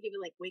sleeping, and he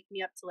would like wake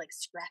me up to like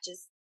scratch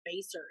his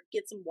face or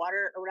get some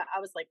water or whatever. I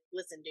was like,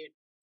 "Listen, dude,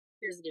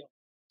 here's the deal.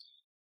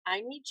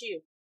 I need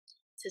you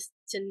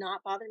to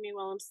not bother me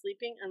while I'm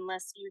sleeping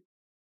unless you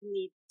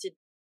need to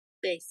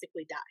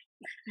basically die.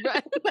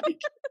 Right.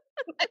 Like,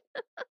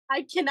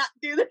 I cannot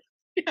do this."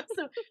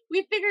 So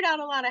we figured out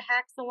a lot of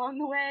hacks along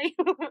the way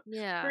for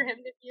Yeah. him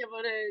to be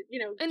able to,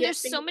 And get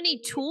there's things so he many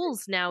needs. And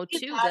tools now you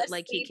too gotta that,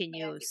 like, he sleep, can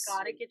man. You use.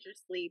 gotta get your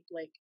sleep.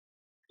 Like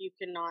you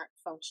cannot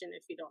function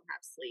if you don't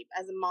have sleep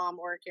as a mom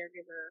or a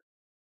caregiver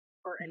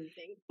or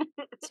anything.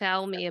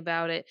 Tell So me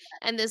about it.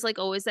 And there's, like,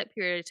 always that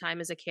period of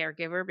time as a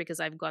caregiver, because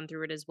I've gone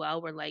through it as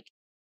well, where, like,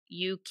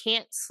 you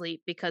can't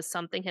sleep because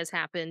something has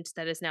happened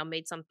that has now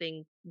made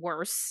something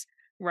worse,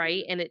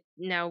 right? mhm. And it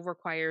now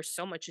requires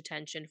so much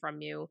attention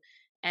from you.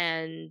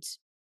 And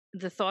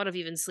the thought of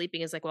even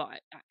sleeping is like, well, I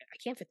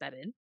can't fit that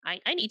in. I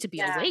need to be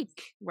Yeah,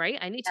 awake, right?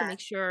 I need to yeah,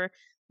 make sure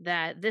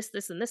that this,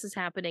 and this is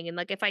happening. And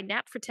like, if I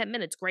nap for 10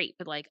 minutes, great.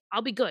 But like,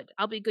 I'll be good.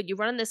 I'll be good. You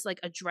run on this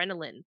like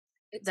adrenaline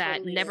it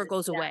that totally never is.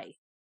 goes Yeah. away.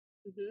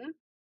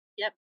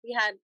 Yep. We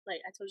had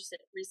like I told you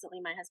recently,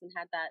 my husband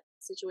had that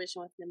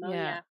situation with Yeah.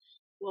 pneumonia.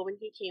 Well, when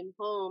he came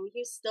home,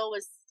 he still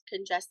was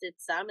congested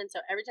some, and so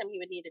every time he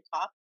would need to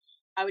cough,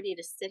 I would need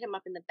to sit him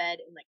up in the bed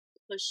and like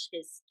push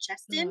his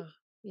chest in. Ugh.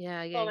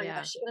 Yeah, yeah, Oh my yeah.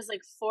 gosh, it was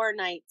like 4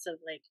 nights of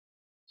like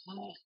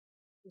it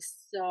was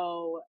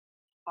so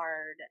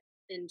hard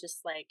and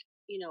just like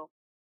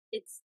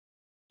it's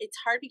it's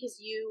hard because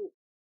you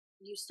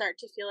start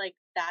to feel like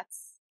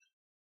that's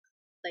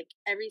like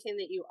everything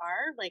that you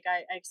are. Like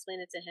I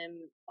explained it to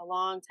him a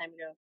long time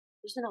ago.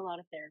 there's been a lot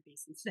of therapy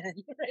since then,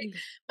 right?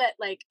 But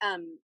like,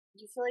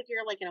 you feel like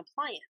you're like an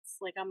appliance.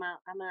 Like I'm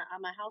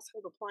a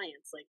household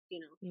appliance. Like,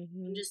 I'm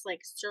Mm-hmm. just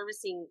like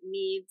servicing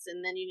needs,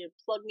 and then you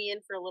plug me in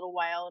for a little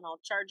while, and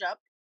I'll charge up,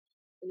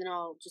 and then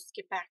I'll just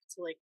get back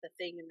to like the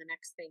thing and the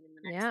next thing and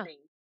the next Yeah. thing.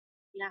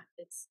 Yeah,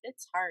 it's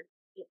hard.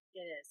 It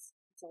is.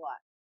 It's a lot.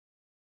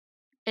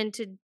 And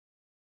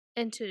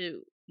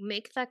to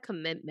make that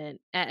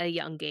commitment at a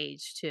young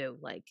age too,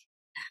 like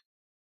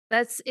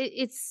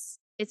it's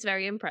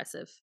very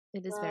impressive.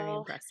 It is very Well,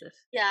 impressive.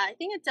 yeah, I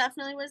think it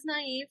definitely was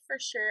naive for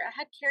sure. I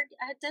had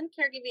done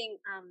caregiving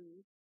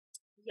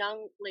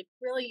young, like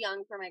really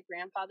young for my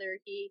grandfather.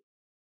 He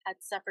had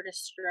suffered a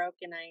stroke,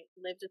 and I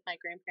lived with my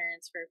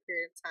grandparents for a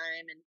period of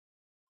time and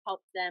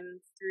helped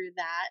them through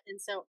that.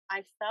 And so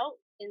I felt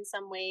in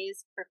some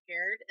ways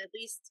prepared. At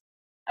least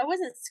I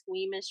wasn't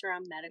squeamish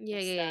around medical Yeah,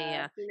 yeah, yeah, stuff,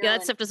 yeah. Yeah, that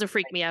and stuff doesn't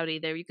freak like, me out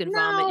either. You can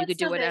vomit, no, you it's could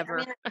do so good. I whatever.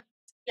 mean,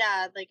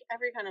 yeah, like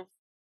every kind of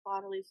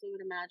bodily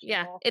fluid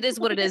Yeah, imaginable. it is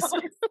what it is. It's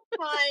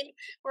fine.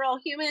 We're all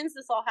humans.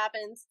 This all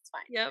happens. It's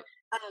fine. Yep.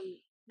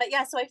 But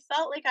yeah, so I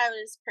felt like I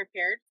was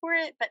prepared for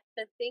it. But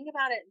the thing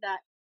about it that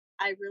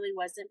I really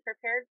wasn't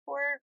prepared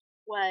for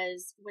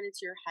was when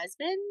it's your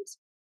husband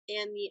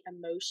and the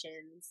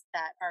emotions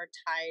that are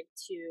tied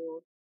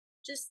to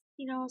just,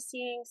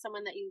 seeing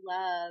someone that you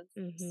love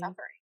Mhm.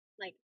 suffering.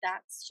 Like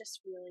that's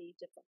just really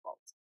difficult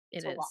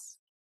It to watch. is.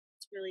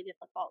 It's really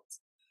difficult.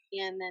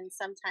 And then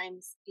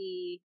sometimes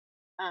the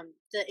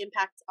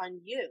impact on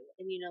you,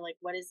 and like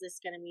what is this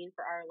going to mean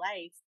for our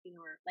life,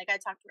 or like I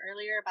talked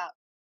earlier about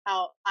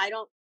how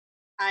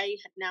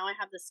now I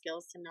have the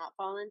skills to not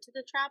fall into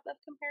the trap of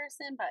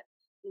comparison. But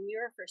when we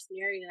were first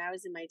married and I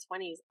was in my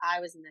 20s, I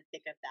was in the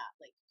thick of that,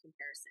 like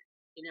comparison,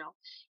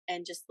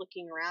 and just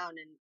looking around,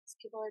 and these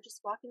people are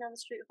just walking down the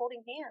street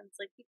holding hands.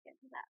 Like, you can't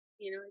do that.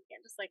 You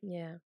can't just like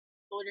Yeah.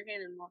 hold your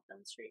hand and walk down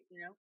the street.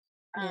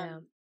 Yeah.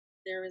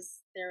 There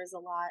was a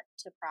lot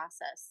to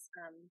process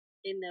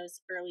in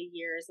those early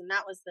years, and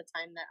that was the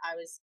time that I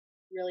was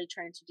really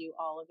trying to do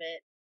all of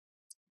it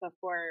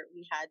before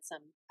we had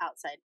some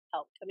outside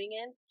help coming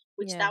in,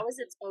 which Yeah. that was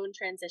its own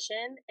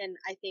transition. And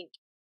I think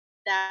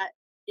that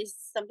is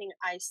something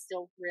I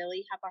still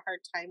really have a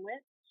hard time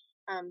with.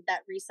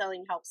 That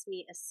reselling helps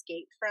me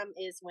escape from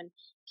is when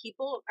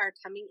people are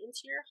coming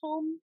into your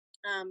home,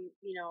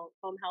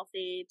 home health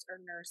aides or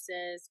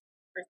nurses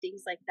or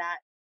things like that.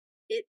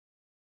 It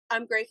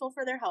I'm grateful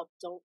for their help.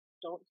 Don't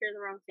hear the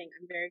wrong thing.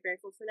 I'm very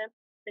grateful for them.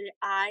 But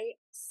I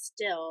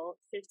still,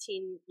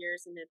 15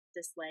 years into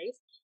this life,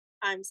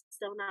 I'm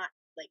still not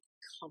like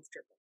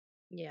comfortable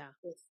Yeah.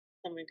 with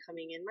someone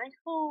coming in my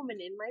home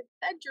and in my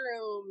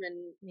bedroom,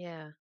 and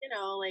Yeah.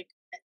 like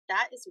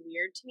that is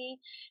weird to me.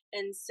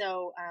 And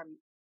so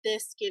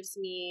this gives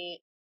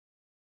me,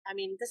 I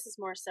mean, this is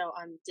more so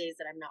on days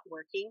that I'm not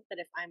working, but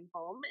if I'm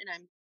home and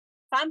I'm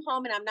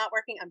not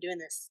working, I'm doing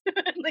this.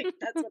 Like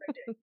that's what I'm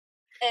doing.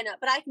 And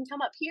but I can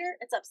come up here.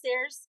 It's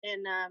upstairs,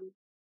 and they're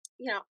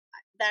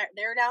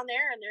down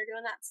there and they're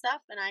doing that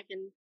stuff, and I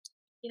can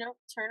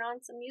turn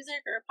on some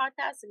music or a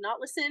podcast and not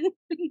listen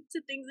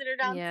to things that are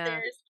Yeah.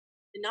 downstairs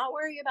and not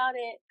worry about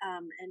it,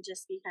 and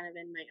just be kind of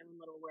in my own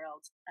little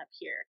world up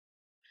here.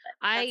 But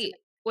that's I an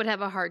would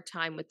have a hard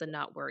time with the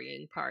not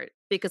worrying part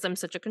because I'm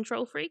such a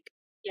control freak.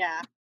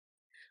 yeah.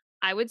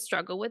 I would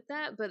struggle with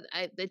that, but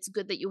it's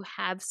good that you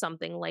have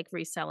something like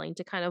reselling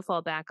to kind of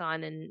fall back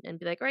on and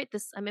be like, all right,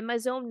 this I'm in my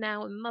zone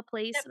now, I'm in my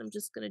place, Yep. and I'm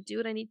just gonna do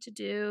what I need to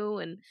do,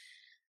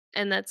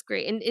 and that's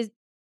great. And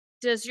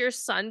does your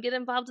son get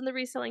involved in the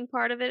reselling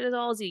part of it at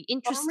all? Is he Only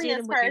interested as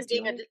in what far you're as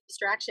being a doing?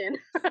 distraction.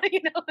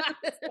 you know.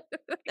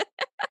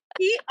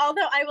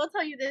 Although I will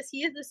tell you this,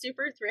 he is a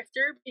super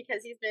thrifter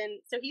because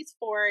he's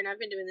 4 and I've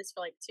been doing this for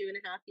like 2.5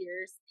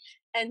 years.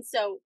 And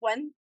so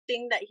one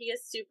thing that he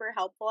is super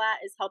helpful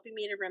at is helping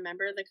me to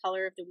remember the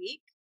color of the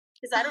week.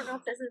 Because I don't know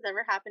if Oh, this has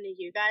ever happened to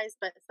you guys,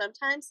 but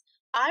sometimes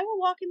I will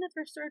walk in the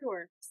thrift store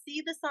door,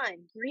 see the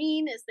sign,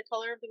 green is the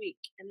color of the week.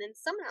 And then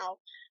somehow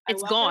I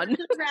it's walk over to gone.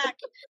 the rack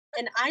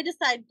and I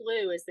decide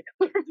blue is the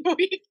color of the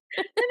week.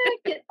 And I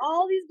get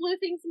all these blue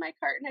things in my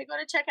cart, and I go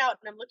to check out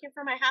and I'm looking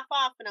for my half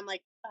off, and I'm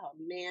like, oh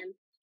man,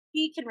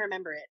 he can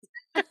remember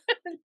it.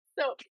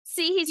 So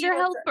See, he's he your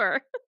will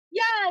helper.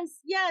 yes,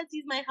 yes,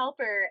 he's my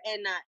helper.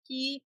 And I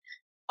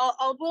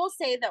will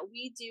say that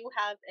we do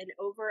have an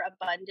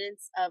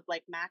overabundance of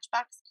like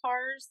Matchbox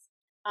cars.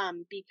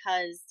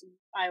 Because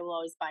I will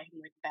always buy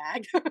him like a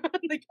bag,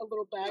 like a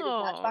little bag of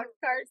Oh, Matchbox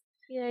cars.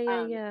 yeah,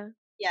 yeah, Um, yeah.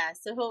 yeah,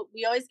 so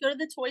we always go to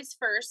the toys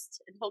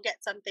first, and he'll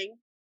get something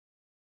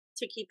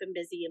to keep him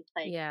busy and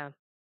Yeah.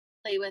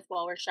 play with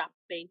while we're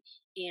shopping.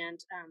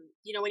 And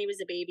when he was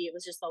a baby, it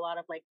was just a lot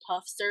of like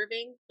puff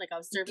serving. Like I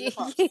was serving the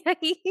puffs, and,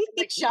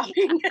 like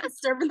shopping and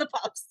serving the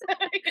puffs.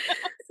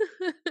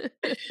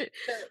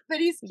 But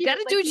he's cute.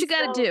 Gotta do Like what you he's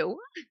gotta still do.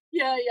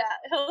 yeah, yeah.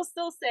 He'll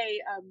still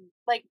say,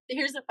 like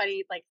here's a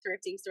funny like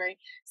thrifting story.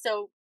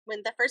 So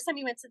when the first time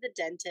he went to the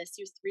dentist,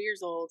 he was 3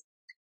 years old,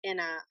 and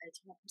I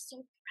told him, I'm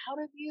so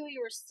proud of you.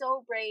 You were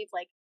so brave.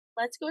 Like,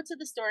 let's go to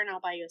the store and I'll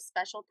buy you a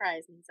special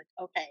prize. And he's like,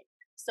 okay.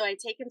 So I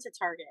take him to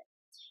Target,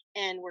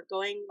 and we're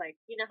going, like,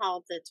 you know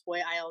how the toy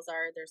aisles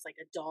are? There's like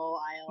a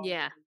doll aisle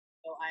Yeah. and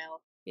a doll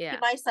aisle. Yeah.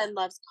 My son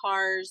loves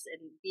cars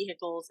and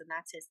vehicles, and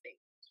that's his thing.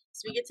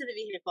 So we get to the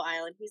vehicle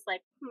aisle, and he's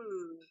like,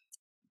 hmm,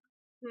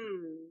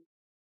 hmm.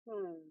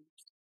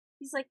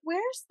 He's like,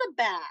 "Where's the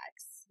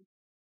bags?"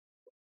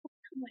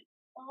 I'm like,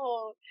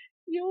 "Oh,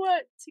 you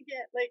want to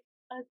get like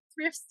a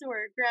thrift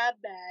store grab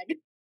bag?"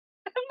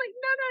 I'm like,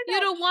 "No, You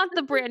no, don't want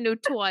the no. brand new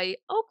toy.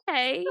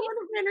 Okay. I want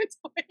a winter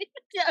toy."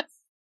 Yes.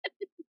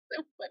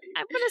 So funny.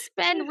 I'm gonna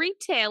spend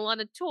retail on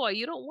a toy.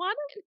 You don't want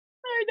it?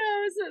 I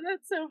know, so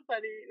that's so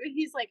funny.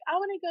 He's like, "I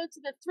want to go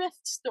to the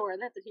thrift store."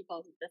 That's what he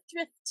calls it, the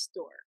thrift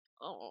store.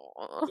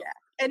 Oh. Yeah.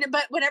 And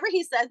but whenever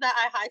he says that,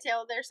 I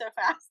hightail there so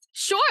fast.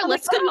 Sure, I'm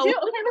like, let's "Oh, you do?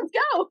 go. Okay, let's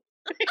go."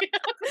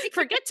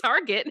 Forget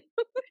Target.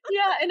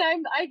 Yeah, and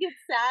I get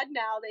sad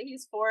now that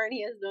he's 4 and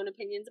he has his own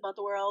opinions about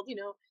the world, and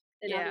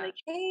I'll be Yeah. like,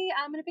 "Hey,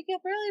 I'm gonna pick you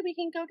up early. We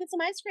can go get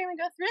some ice cream and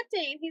go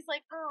thrifting." And he's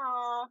like,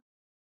 "Aw,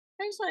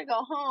 I just want to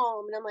go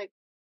home." And I'm like,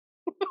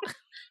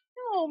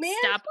 "No, man,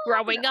 Stop come on."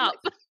 growing I'm like,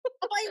 up.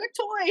 "I'll buy you a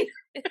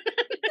toy."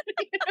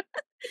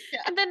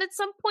 Yeah, And then at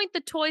some point,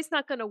 the toy's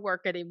not gonna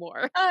work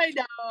anymore. I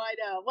know, I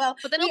know. Well,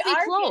 But then we it'll be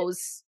are getting.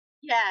 clothes.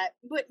 Yeah,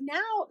 but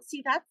now,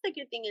 see, that's the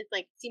good thing is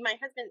like, see, my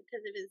husband,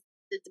 because of his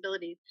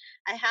disabilities,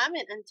 I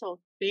haven't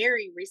until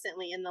very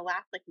recently, in the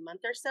last like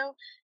month or so,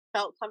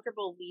 felt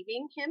comfortable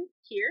leaving him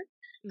here.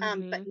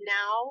 But Mhm.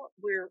 now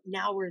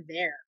we're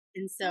there,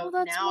 and Oh, so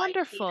that's now I can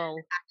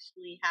wonderful.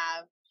 actually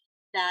have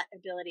that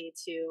ability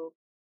to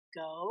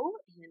go,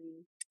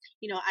 and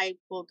I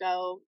will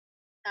go.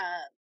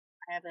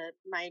 I have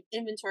my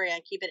inventory.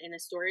 I keep it in a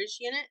storage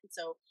unit, and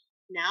so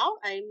now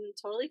I'm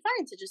totally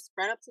fine to just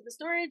run up to the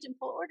storage and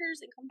pull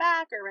orders and come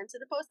back, or run to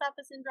the post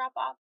office and drop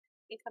off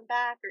and come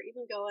back, or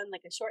even go on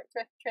like a short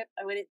thrift trip.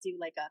 I wouldn't do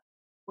like a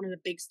one of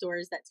the big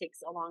stores that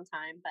takes a long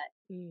time,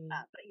 Mm.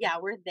 but yeah,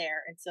 we're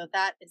there, and so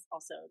that is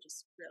also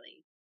just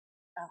really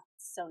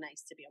so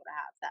nice to be able to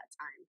have that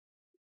time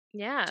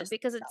Yeah, just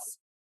because self. it's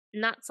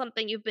not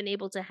something you've been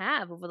able to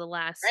have over the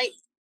Right?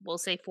 last, we'll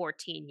say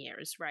 14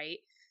 years, right?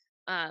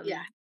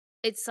 Yeah, Um,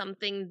 it's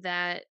something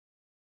that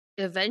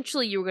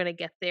eventually you were gonna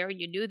get there, and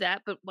you knew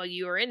that, but while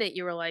you were in it,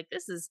 you were like,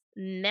 "This is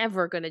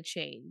never gonna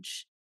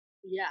change."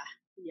 yeah,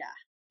 yeah.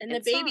 And the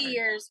It's baby hard.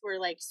 years were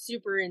like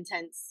super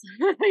intense.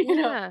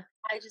 Yeah.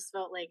 I just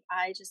felt like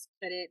I just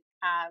couldn't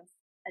have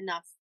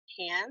enough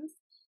hands.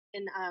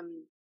 And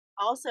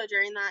also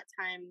during that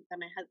time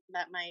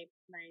that my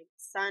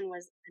son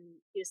was, and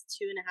he was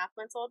 2.5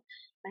 months old,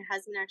 my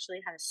husband actually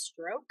had a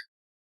stroke,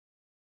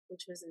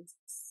 which was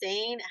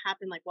insane. It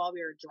happened like while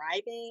we were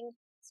driving.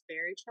 It's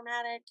very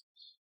traumatic.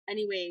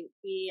 Anyway,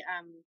 we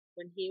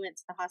when he went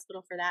to the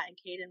hospital for that, and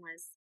Caden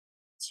was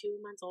 2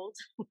 months old,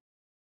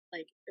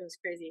 like it was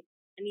crazy.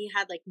 And he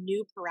had like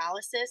new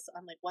paralysis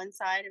on like one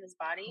side of his Oh,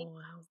 body.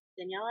 wow.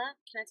 Daniela,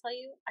 can I tell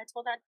you? I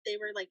told that they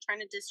were like trying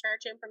to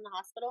discharge him from the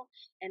hospital,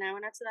 and I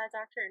went up to that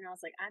doctor and I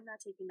was like, "I'm not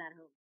taking that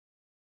home.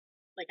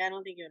 Like, I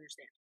don't think you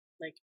understand.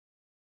 Like,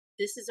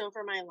 this is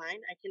over my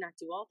line. I cannot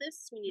do all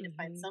this. We need to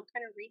find Mhm. some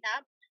kind of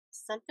rehab,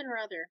 something or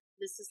other.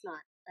 This is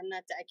not. I'm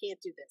not. I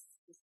can't do this.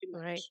 It's too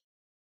Right. much."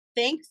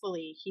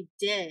 Thankfully, he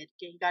did.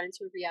 He got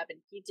into a rehab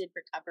and he did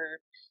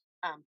recover.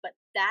 But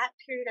that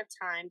period of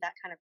time, that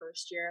kind of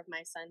first year of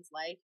my son's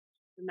life,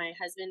 when my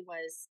husband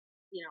was,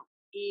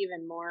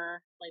 even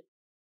more like,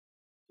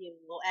 he was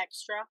a little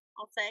extra,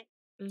 I'll say.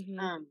 Mhm.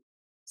 Um,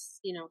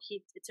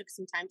 he it took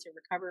some time to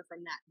recover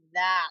from that.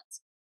 That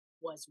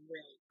was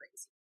really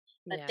crazy.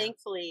 But Yeah.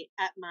 thankfully,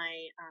 at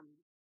my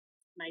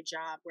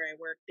job where I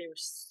work, they were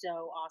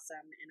so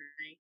awesome, and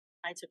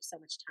I took so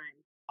much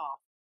time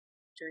off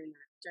during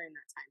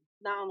that time.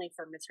 Not only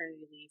for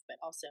maternity leave, but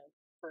also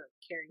for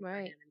caring for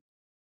Right. him. And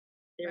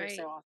they were Right.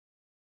 so awesome.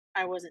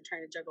 I wasn't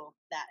trying to juggle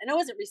that, and I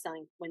wasn't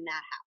reselling when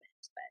that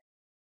happened.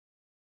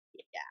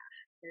 But yeah,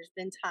 there's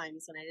been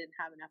times when I didn't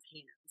have enough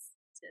hands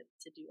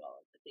to do all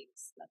of the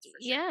things. That's for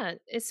sure. Yeah,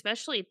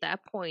 especially at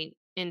that point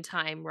in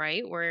time,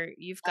 right? Where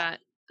you've Yeah. got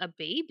a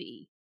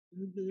baby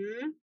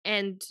Hmm.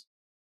 and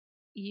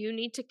you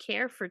need to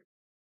care for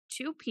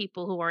two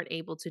people who aren't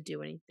able to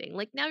do anything.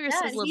 Like now your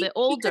Yeah, son's and a little bit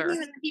he couldn't older.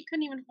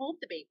 even hold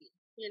the baby.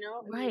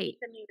 I mean, he Right.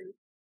 couldn't even.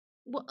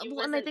 He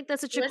And I wasn't think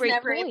that's such he a was great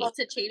never able point.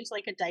 to change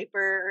like a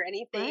diaper or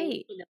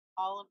anything. Right.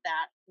 All of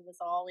that. It was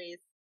always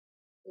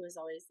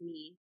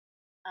me.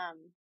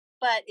 Um,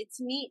 but it's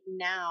neat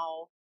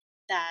now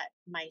that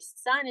my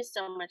son is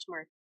so much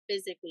more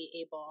physically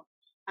able,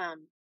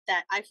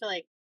 that I feel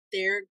like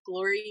their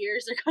glory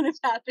years are kind of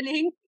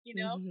happening.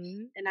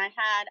 Mhm. And I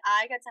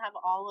got to have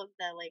all of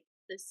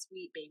the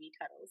sweet baby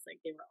cuddles, like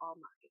they were all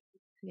mine.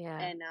 Yeah.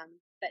 And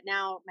but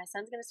now my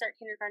son's gonna start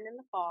kindergarten in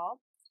the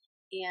fall,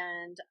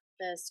 and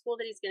the school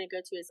that he's gonna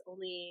go to is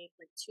only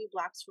like 2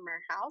 blocks from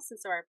our house, and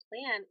so our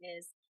plan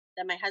is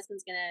that my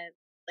husband's gonna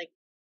like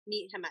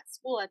meet him at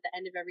school at the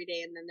end of every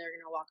day, and then they're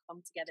gonna walk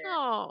home together,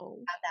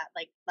 Oh. have that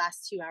like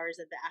last 2 hours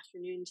of the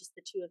afternoon, just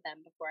the two of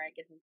them before I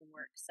get home from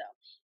work. So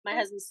my Oh,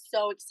 husband's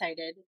so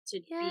excited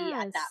to be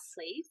at that yes.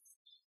 place,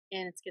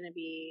 and it's gonna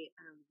be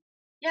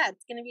Yeah,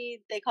 it's gonna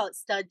be, they call it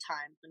stud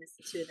time when it's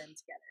the two of them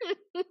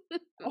together.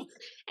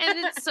 And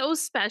it's so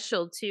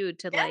special too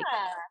to like,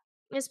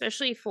 Yeah,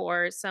 especially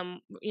for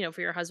some,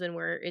 for your husband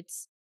where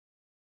it's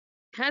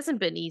hasn't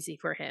been easy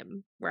for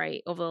him,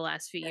 right, over the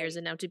last few years, right.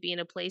 and now to be in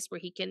a place where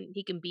he can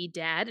be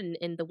dad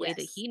in the way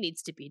that Yes, he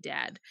needs to be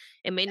dad.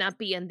 It may yes. not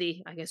be in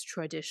the, I guess,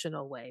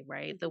 traditional way,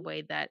 right? The Mhm.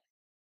 way that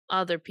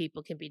other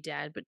people can be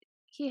dad, but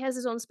he has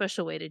his own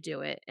special way to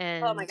do it.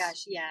 Oh my And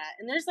gosh, yeah,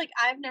 and there's, like,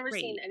 I've never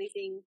seen great.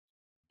 anything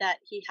that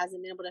he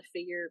hasn't been able to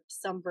figure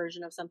some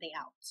version of something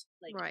out.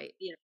 Like, Right.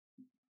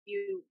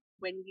 you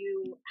when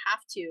you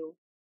have to.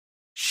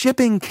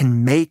 Shipping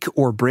can make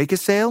or break a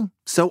sale,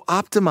 so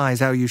optimize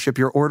how you ship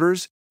your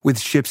orders with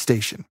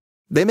ShipStation.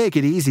 They make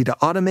it easy to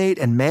automate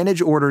and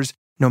manage orders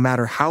no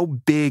matter how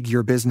big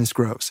your business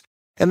grows.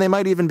 And they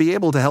might even be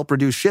able to help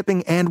reduce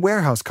shipping and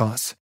warehouse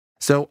costs.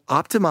 So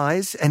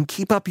optimize and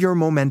keep up your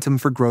momentum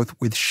for growth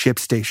with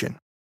ShipStation.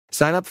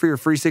 Sign up for your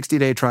free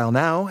 60-day trial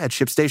now at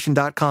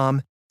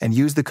shipstation.com and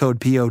use the code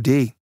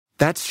POD.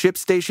 That's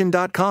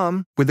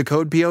shipstation.com with the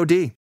code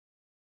POD.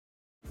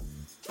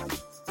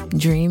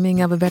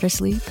 Dreaming of a better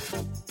sleep?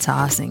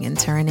 Tossing and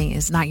turning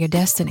is not your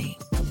destiny.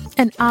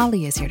 And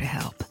Ollie is here to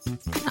help.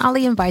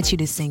 Ollie invites you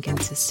to sink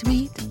into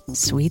sweet,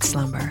 sweet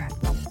slumber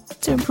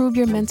to improve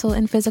your mental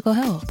and physical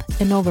health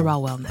and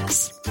overall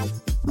wellness.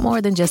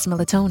 More than just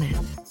melatonin,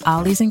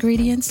 Ollie's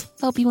ingredients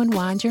help you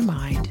unwind your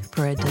mind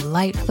for a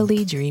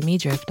delightfully dreamy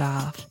drift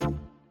off.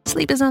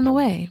 Sleep is on the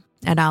way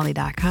at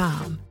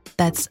Ollie.com.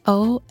 That's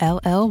OLLY.com.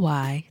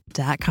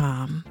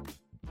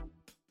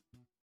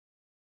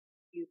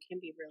 You can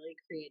be really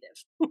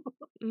creative.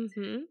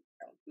 Mhm.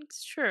 So,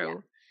 It's yeah,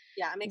 true.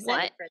 yeah, I'm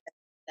excited What for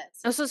that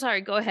Oh, season. so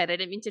sorry. Go ahead. I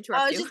didn't mean to I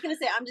interrupt was you. just gonna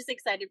say, I'm just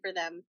excited for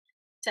them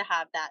to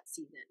have that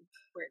season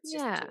where it's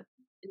just the two Yeah. of them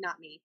and not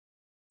me.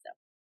 So,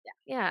 yeah.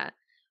 Yeah.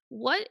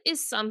 What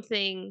is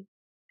something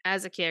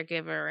as a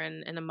caregiver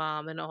and a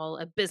mom and all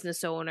a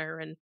business owner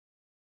and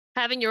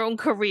having your own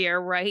career,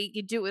 right?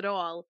 You do it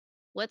all.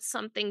 What's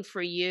something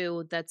for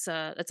you that's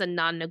a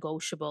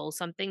non-negotiable,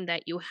 something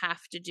that you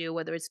have to do,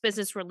 whether it's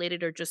business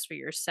related or just for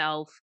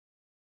yourself?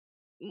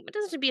 It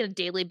doesn't have to be on a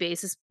daily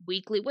basis,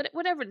 weekly,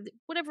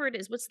 whatever it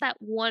is. What's that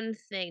one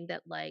thing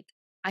that like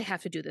I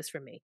have to do this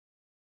for me?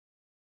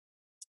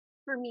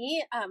 For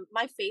me,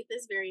 my faith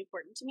is very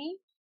important to me,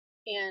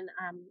 and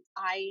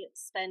I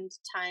spend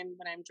time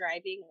when I'm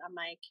driving on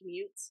my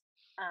commutes,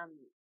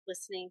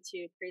 listening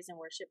to praise and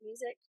worship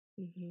music,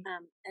 Hmm.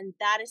 and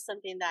that is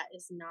something that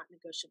is not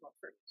negotiable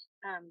for me.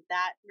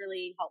 That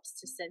really helps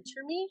to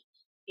center me,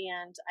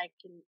 and I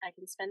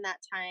can spend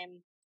that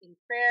time in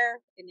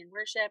prayer and in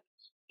worship,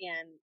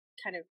 and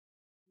kind of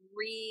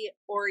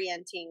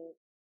reorienting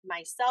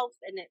myself,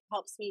 and it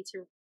helps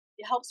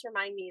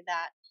remind me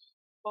that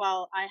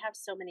while I have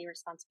so many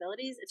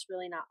responsibilities, it's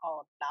really not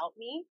all about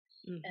me,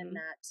 and Hmm.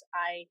 that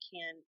I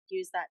can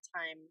use that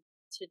time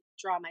to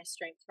draw my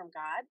strength from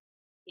God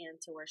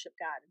and to worship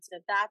God. And so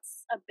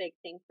that's a big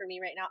thing for me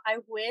right now. I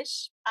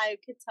wish I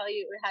could tell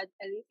you it had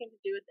anything to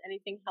do with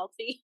anything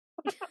healthy,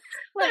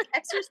 like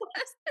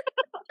exercise,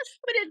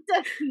 but it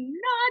does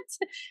not.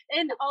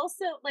 And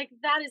also, like,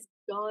 that is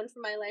gone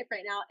from my life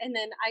right now. And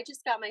then I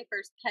just got my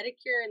first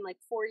pedicure in like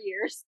 4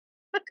 years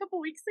a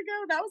couple weeks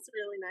ago. That was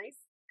really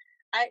nice.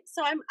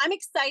 I'm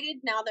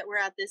excited now that we're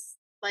at this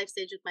life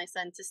stage with my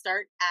son to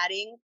start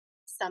adding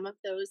some of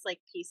those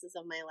like pieces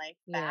of my life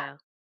back. Yeah.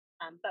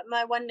 But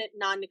my one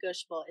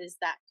non-negotiable is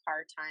that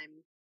car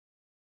time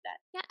that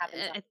Yeah,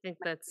 happens on I think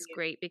my that's commute.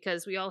 great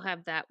because we all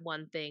have that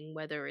one thing,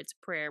 whether it's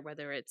prayer,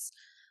 whether it's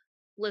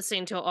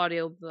listening to an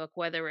audiobook,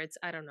 whether it's,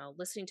 I don't know,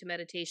 listening to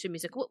meditation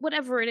music,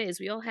 whatever it is,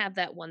 we all have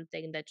that one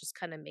thing that just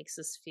kind of makes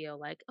us feel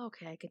like,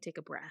 okay, I can take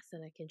a breath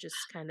and I can just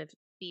kind of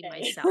be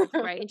Okay. myself,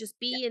 right? And just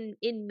Yeah. be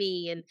in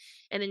me and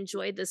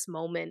enjoy this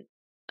moment.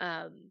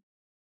 Um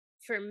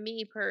for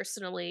me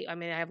personally, I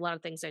mean, I have a lot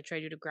of things I try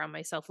to do to ground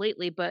myself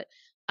lately, but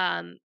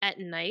at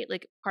night,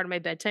 like part of my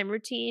bedtime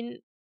routine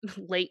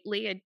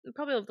lately,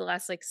 probably over the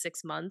last like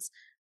 6 months,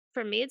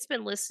 for me, it's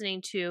been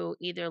listening to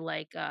either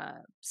like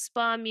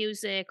spa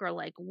music or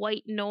like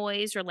white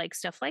noise or like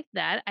stuff like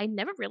that. I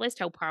never realized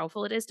how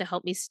powerful it is to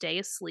help me stay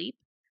asleep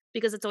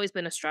because it's always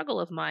been a struggle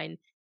of mine.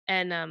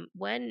 And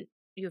when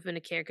you've been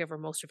a caregiver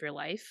most of your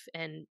life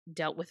and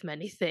dealt with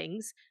many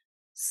things,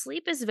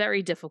 sleep is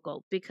very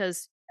difficult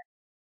because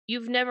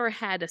you've never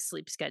had a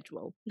sleep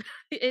schedule.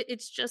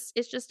 It's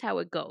just how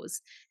it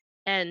goes.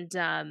 And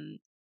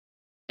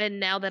and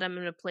now that I'm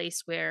in a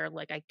place where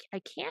like I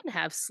can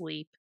have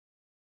sleep,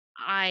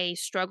 I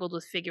struggled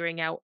with figuring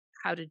out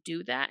how to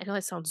do that. I know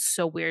that sounds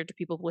so weird to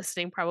people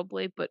listening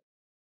probably, but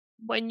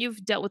when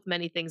you've dealt with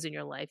many things in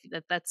your life,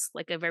 that's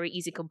like a very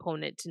easy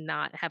component to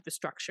not have the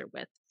structure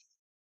with.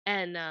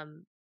 And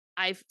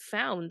I've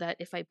found that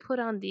if I put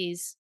on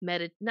these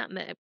not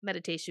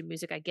meditation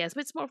music, I guess,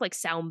 but it's more of like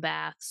sound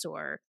baths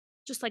or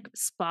just like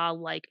spa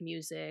like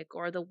music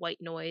or the white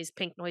noise,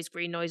 pink noise,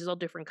 green noise, all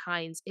different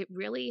kinds. It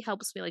really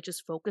helps me like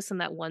just focus on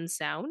that one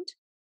sound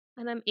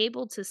and I'm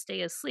able to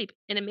stay asleep.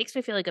 And it makes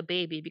me feel like a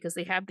baby because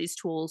they have these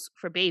tools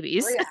for Oh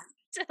babies. yeah.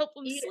 to help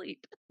them We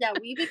sleep. yeah,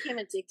 we became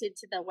addicted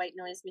to the white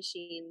noise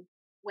machine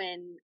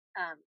when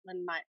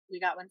my we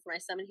got one for my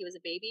son when he was a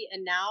baby,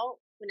 and now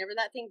whenever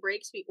that thing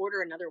breaks, we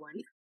order another one.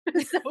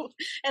 So,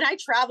 and I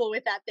travel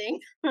with that thing.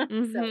 So,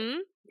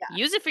 Mhm. yeah,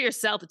 Use it for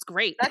yourself, it's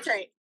great. that's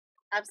right.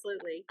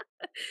 Absolutely.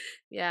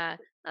 Yeah.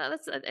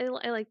 That's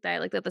I like that. I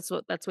like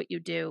that that's what you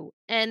do.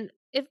 And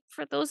if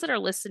for those that are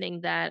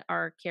listening that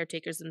are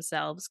caretakers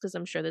themselves, because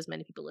I'm sure there's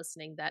many people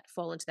listening that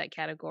fall into that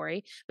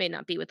category, may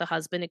not be with the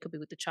husband, it could be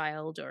with the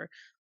child or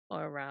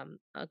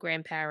a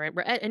grandparent,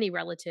 any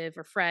relative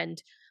or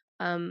friend.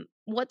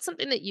 What's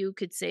something that you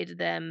could say to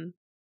them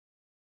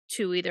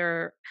to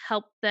either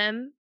help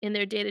them in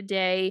their day to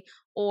day,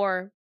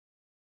 or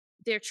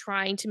they're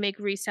trying to make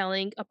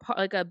reselling a part,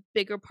 like a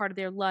bigger part of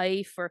their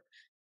life, or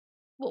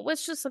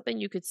what's just something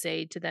you could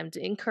say to them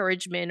to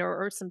encouragement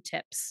or some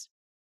tips?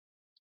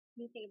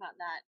 Let me think about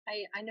that.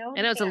 I know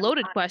I the know it's thing a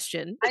loaded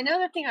question. I know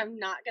the thing I'm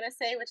not gonna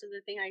say, which is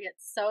the thing I get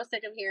so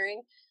sick of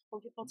hearing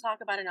when people talk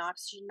about an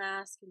oxygen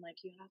mask and like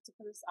you have to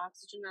put this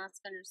oxygen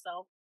mask on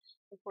yourself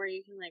before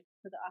you can like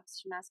put the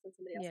oxygen mask on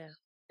somebody else. Yeah.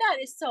 That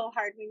is so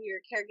hard when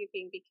you're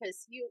caregiving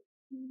because you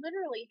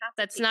literally have to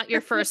That's take not your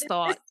care of first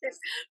thought. this.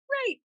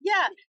 Right.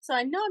 Yeah. So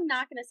I know I'm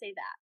not gonna say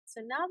that.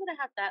 So now that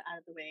I have that out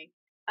of the way,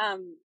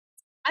 um,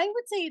 I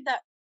would say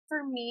that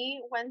for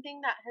me, one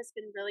thing that has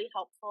been really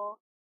helpful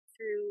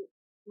through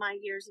my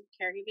years of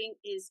caregiving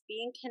is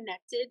being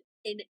connected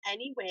in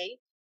any way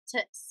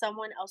to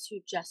someone else who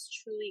just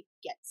truly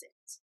gets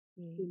it,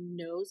 who Mm,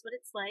 knows what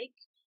it's like.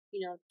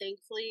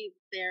 Thankfully,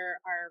 there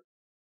are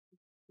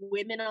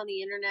women on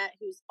the internet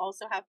who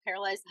also have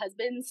paralyzed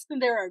husbands.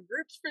 There are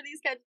groups for these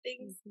kinds of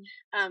things. mhm.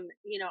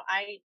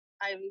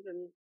 I've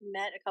even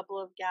met a couple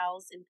of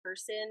gals in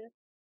person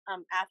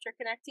after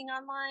connecting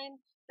online.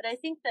 But I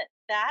think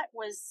that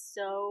was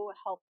so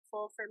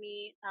helpful for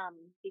me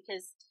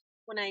because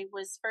when I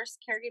was first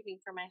caregiving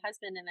for my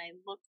husband and I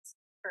looked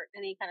for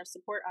any kind of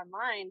support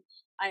online,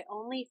 I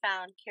only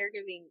found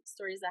caregiving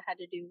stories that had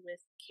to do with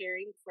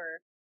caring for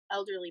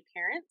elderly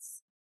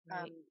parents.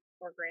 Right.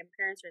 Or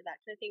grandparents or that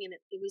kind of thing. And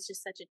it was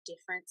just such a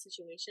different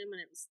situation when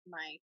it was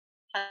my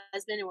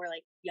husband and we're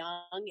like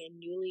young and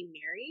newly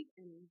married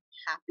and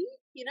happy,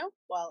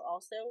 while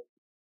also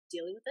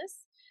dealing with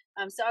this.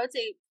 So I would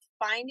say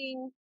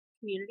finding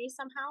community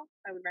somehow,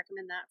 I would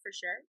recommend that for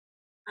sure.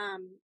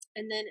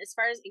 And then as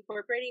far as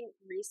incorporating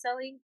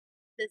reselling,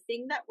 the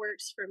thing that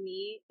works for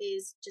me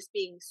is just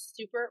being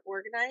super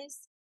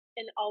organized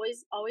and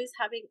always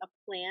having a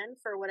plan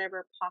for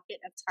whatever pocket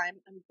of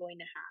time I'm going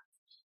to have.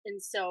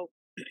 And so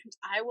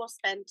I will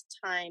spend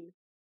time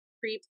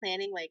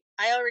pre-planning. Like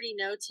I already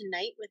know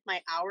tonight with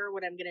my hour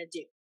what I'm gonna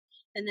do,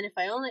 and then if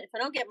I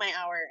don't get my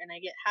hour and I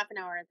get half an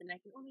hour, then I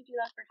can only do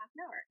that for half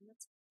an hour, and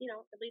that's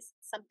at least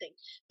something.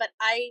 But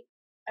I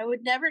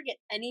would never get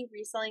any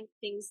reselling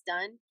things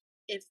done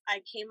if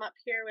I came up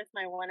here with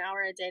my 1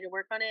 hour a day to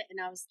work on it,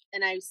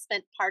 and I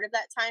spent part of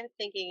that time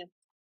thinking,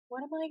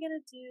 what am I gonna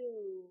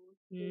do?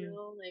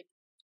 Mm, Like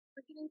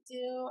what can I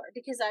do? Or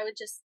because I would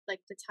just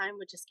like the time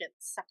would just get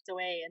sucked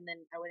away and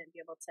then I wouldn't be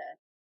able to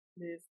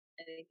move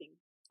anything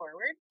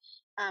forward.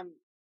 Um,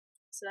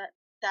 so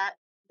that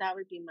that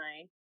would be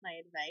my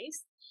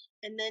advice.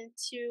 And then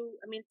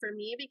I mean, for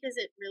me, because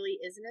it really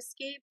is an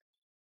escape,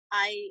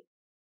 I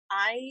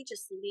I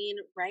just lean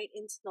right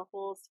into the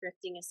whole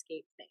thrifting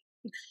escape thing.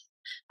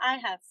 I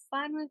have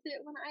fun with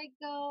it when I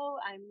go.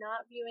 I'm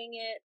not viewing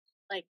it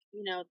like,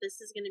 this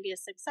is going to be a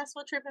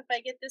successful trip if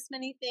I get this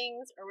many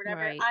things or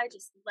whatever. right. I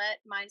just let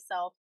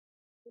myself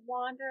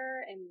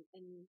wander and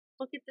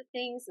look at the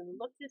things and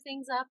look the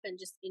things up and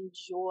just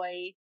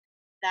enjoy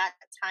that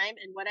time.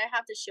 And what I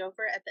have to show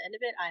for it at the end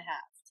of it, I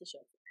have to show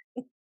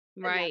for it.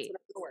 And that's Right.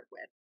 what I work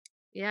with.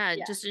 Yeah,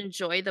 Yeah. just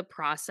enjoy the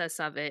process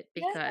of it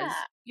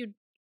because Yeah.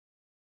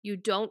 you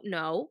don't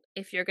know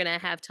if you're going to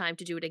have time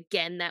to do it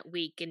again that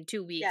week, in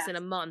 2 weeks, in a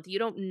Yes. month. You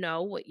don't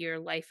know what your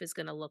life is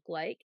going to look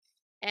like.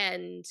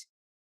 And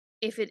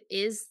if it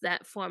is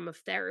that form of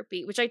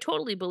therapy, which I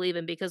totally believe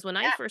in, because when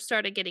I Yeah. first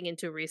started getting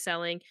into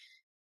reselling,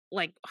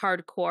 like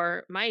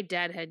hardcore, my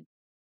dad had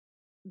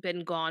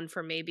been gone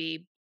for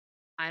maybe,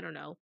 I don't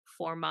know,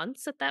 4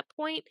 months at that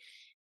point.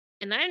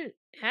 And I didn't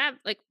have,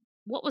 like,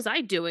 what was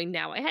I doing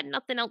now? I had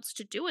nothing else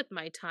to do with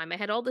my time. I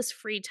had all this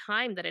free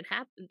time that had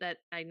happened that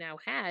I now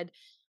had.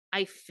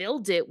 I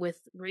filled it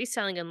with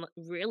reselling and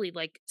really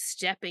like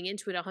stepping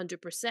into it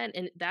 100%.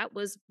 And that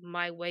was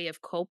my way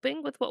of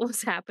coping with what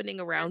was happening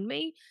Yeah. around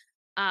me.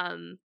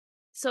 Um,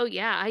 so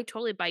yeah, I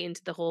totally buy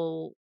into the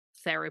whole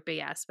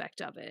therapy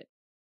aspect of it.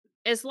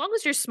 As long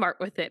as you're smart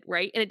with it,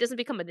 right? And it doesn't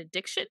become an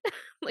addiction.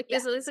 Like Yeah.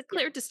 there's a Yeah.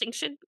 clear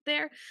distinction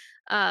there.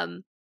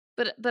 Um,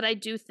 but I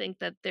do think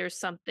that there's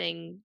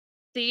something,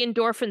 the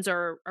endorphins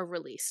are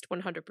released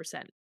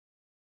 100%.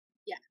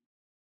 Yeah.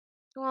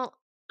 Well,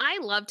 I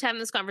loved having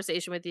this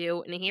conversation with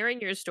you and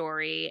hearing your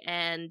story.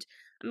 And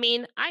I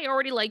mean, I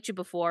already liked you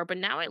before, but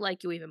now I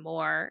like you even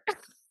more.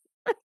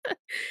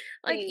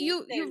 Like Same.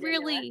 you Same,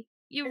 Daniela.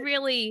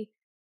 really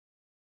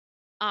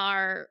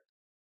are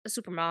a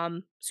super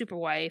mom, super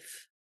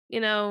wife, you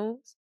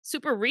know?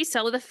 super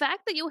reseller. The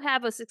fact that you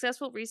have a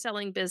successful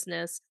reselling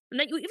business and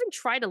that you even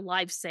tried a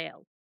live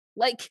sale,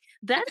 like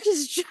that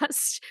is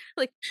just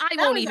like I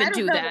That won't was, even I don't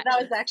do know that that.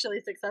 that was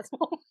actually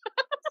successful.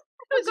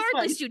 It was just fun.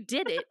 Regardless, you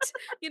did it.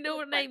 You know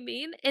what I Right.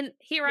 mean? And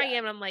here I Yeah.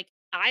 am, and I'm like,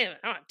 I don't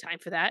have time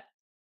for that.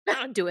 I'm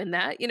not doing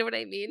that. You know what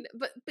I mean?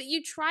 But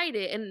you tried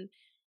it, and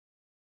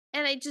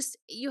I just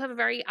you have a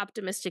very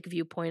optimistic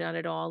viewpoint on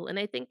it all, and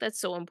I think that's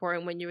so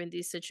important when you're in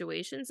these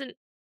situations. And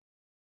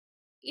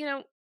you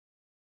know,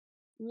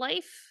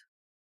 life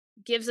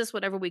gives us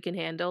whatever we can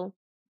handle,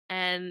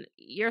 and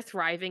you're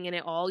thriving in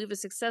it all. You have a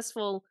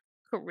successful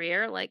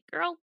career. Like,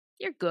 girl,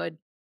 you're good.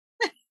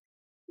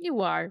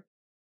 You are.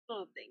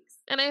 Oh, thanks.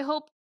 And I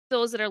hope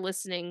those that are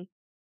listening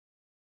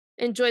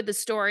enjoyed the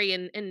story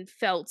and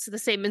felt the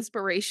same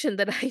inspiration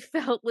that I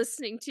felt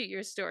listening to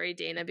your story,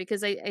 Dana,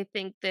 because I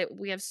think that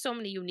we have so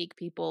many unique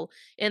people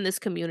in this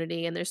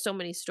community and there's so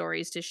many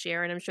stories to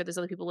share. And I'm sure there's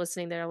other people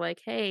listening that are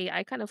like, hey,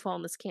 I kind of fall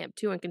in this camp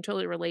too and can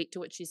totally relate to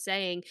what she's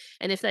saying.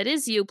 And if that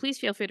is you, please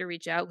feel free to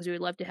reach out because we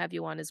would love to have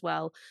you on as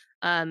well.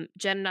 Jen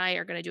and I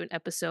are going to do an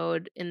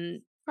episode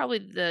in probably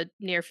the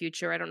near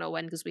future. I don't know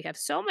when because we have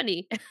so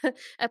many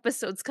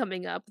episodes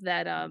coming up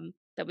that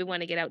we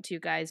want to get out to you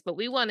guys, but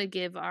we want to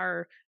give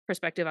our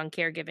perspective on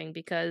caregiving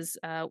because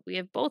we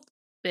have both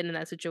been in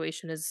that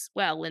situation as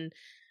well. And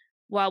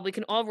while we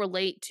can all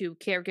relate to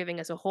caregiving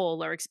as a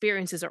whole, our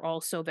experiences are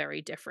all so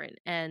very different.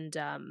 And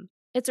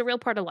it's a real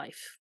part of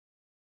life.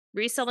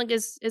 Reselling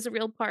is a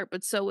real part,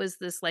 but so is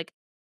this like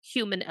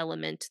human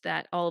element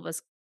that all of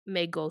us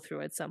may go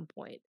through at some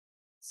point.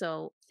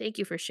 So thank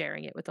you for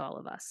sharing it with all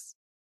of us.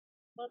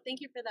 Well,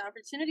 thank you for the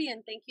opportunity,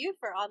 and thank you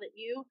for all that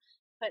you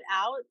put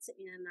out.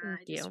 And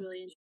Thank I just you.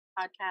 really enjoy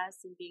the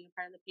podcast and being a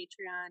part of the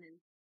Patreon. And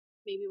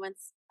maybe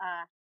once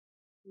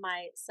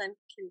my son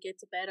can get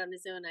to bed on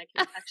his own, I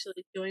can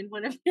actually join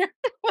one of your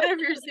one of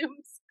your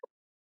Zooms.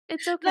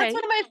 It's That's okay.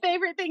 one of my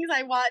favorite things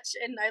I watch,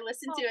 and I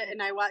listen to it, Oh.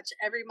 and I watch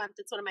every month.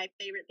 It's one of my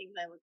favorite things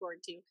I look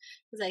forward to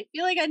because I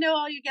feel like I know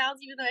all you gals,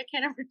 even though I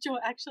can't ever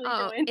actually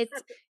Oh, join.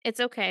 it's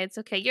okay. It's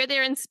okay. You're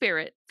there in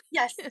spirit.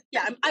 Yes,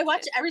 yeah, I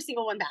watch every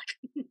single one back.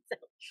 So,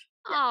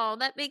 yeah. Oh,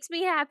 that makes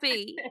me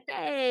happy.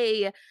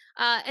 Yay.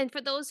 And for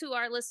those who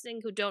are listening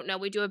who don't know,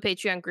 we do a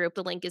Patreon group.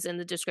 The link is in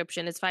the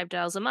description. It's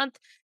 $5 a month.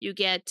 You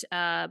get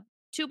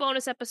two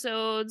bonus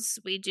episodes.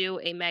 We do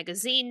a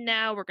magazine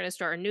now. We're going to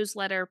start a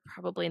newsletter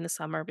probably in the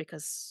summer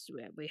because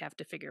we have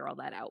to figure all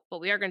that out. But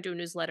we are going to do a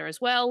newsletter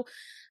as well.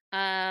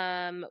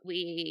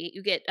 We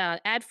you get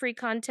ad-free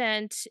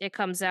content. It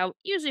comes out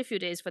usually a few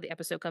days before the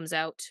episode comes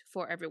out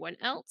for everyone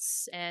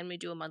else. And we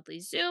do a monthly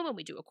Zoom and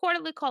we do a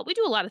quarterly call. We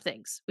do a lot of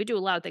things. We do a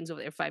lot of things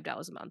over there,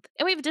 $5 a month.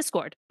 And we have a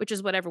Discord, which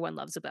is what everyone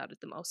loves about it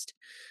the most.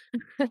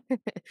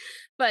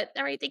 But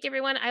all right, thank you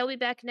everyone. I will be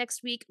back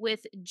next week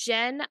with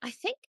Jen. I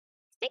think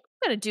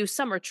we're gonna do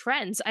summer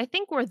trends. I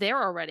think we're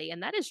there already,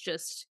 and that is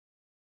just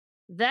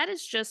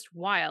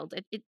wild.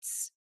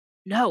 It's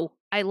no,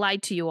 I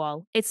lied to you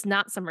all. It's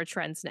not summer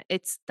trends.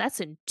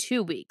 That's in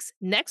 2 weeks.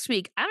 Next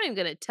week, I'm not even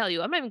gonna tell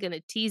you. I'm not even gonna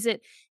tease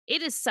it.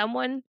 It is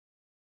someone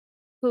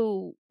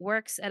who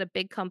works at a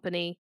big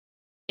company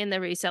in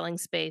the reselling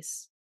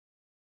space,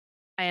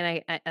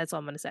 and that's all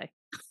I'm gonna say.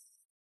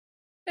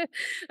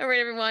 All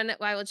right, everyone.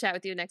 I will chat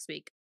with you next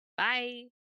week. Bye.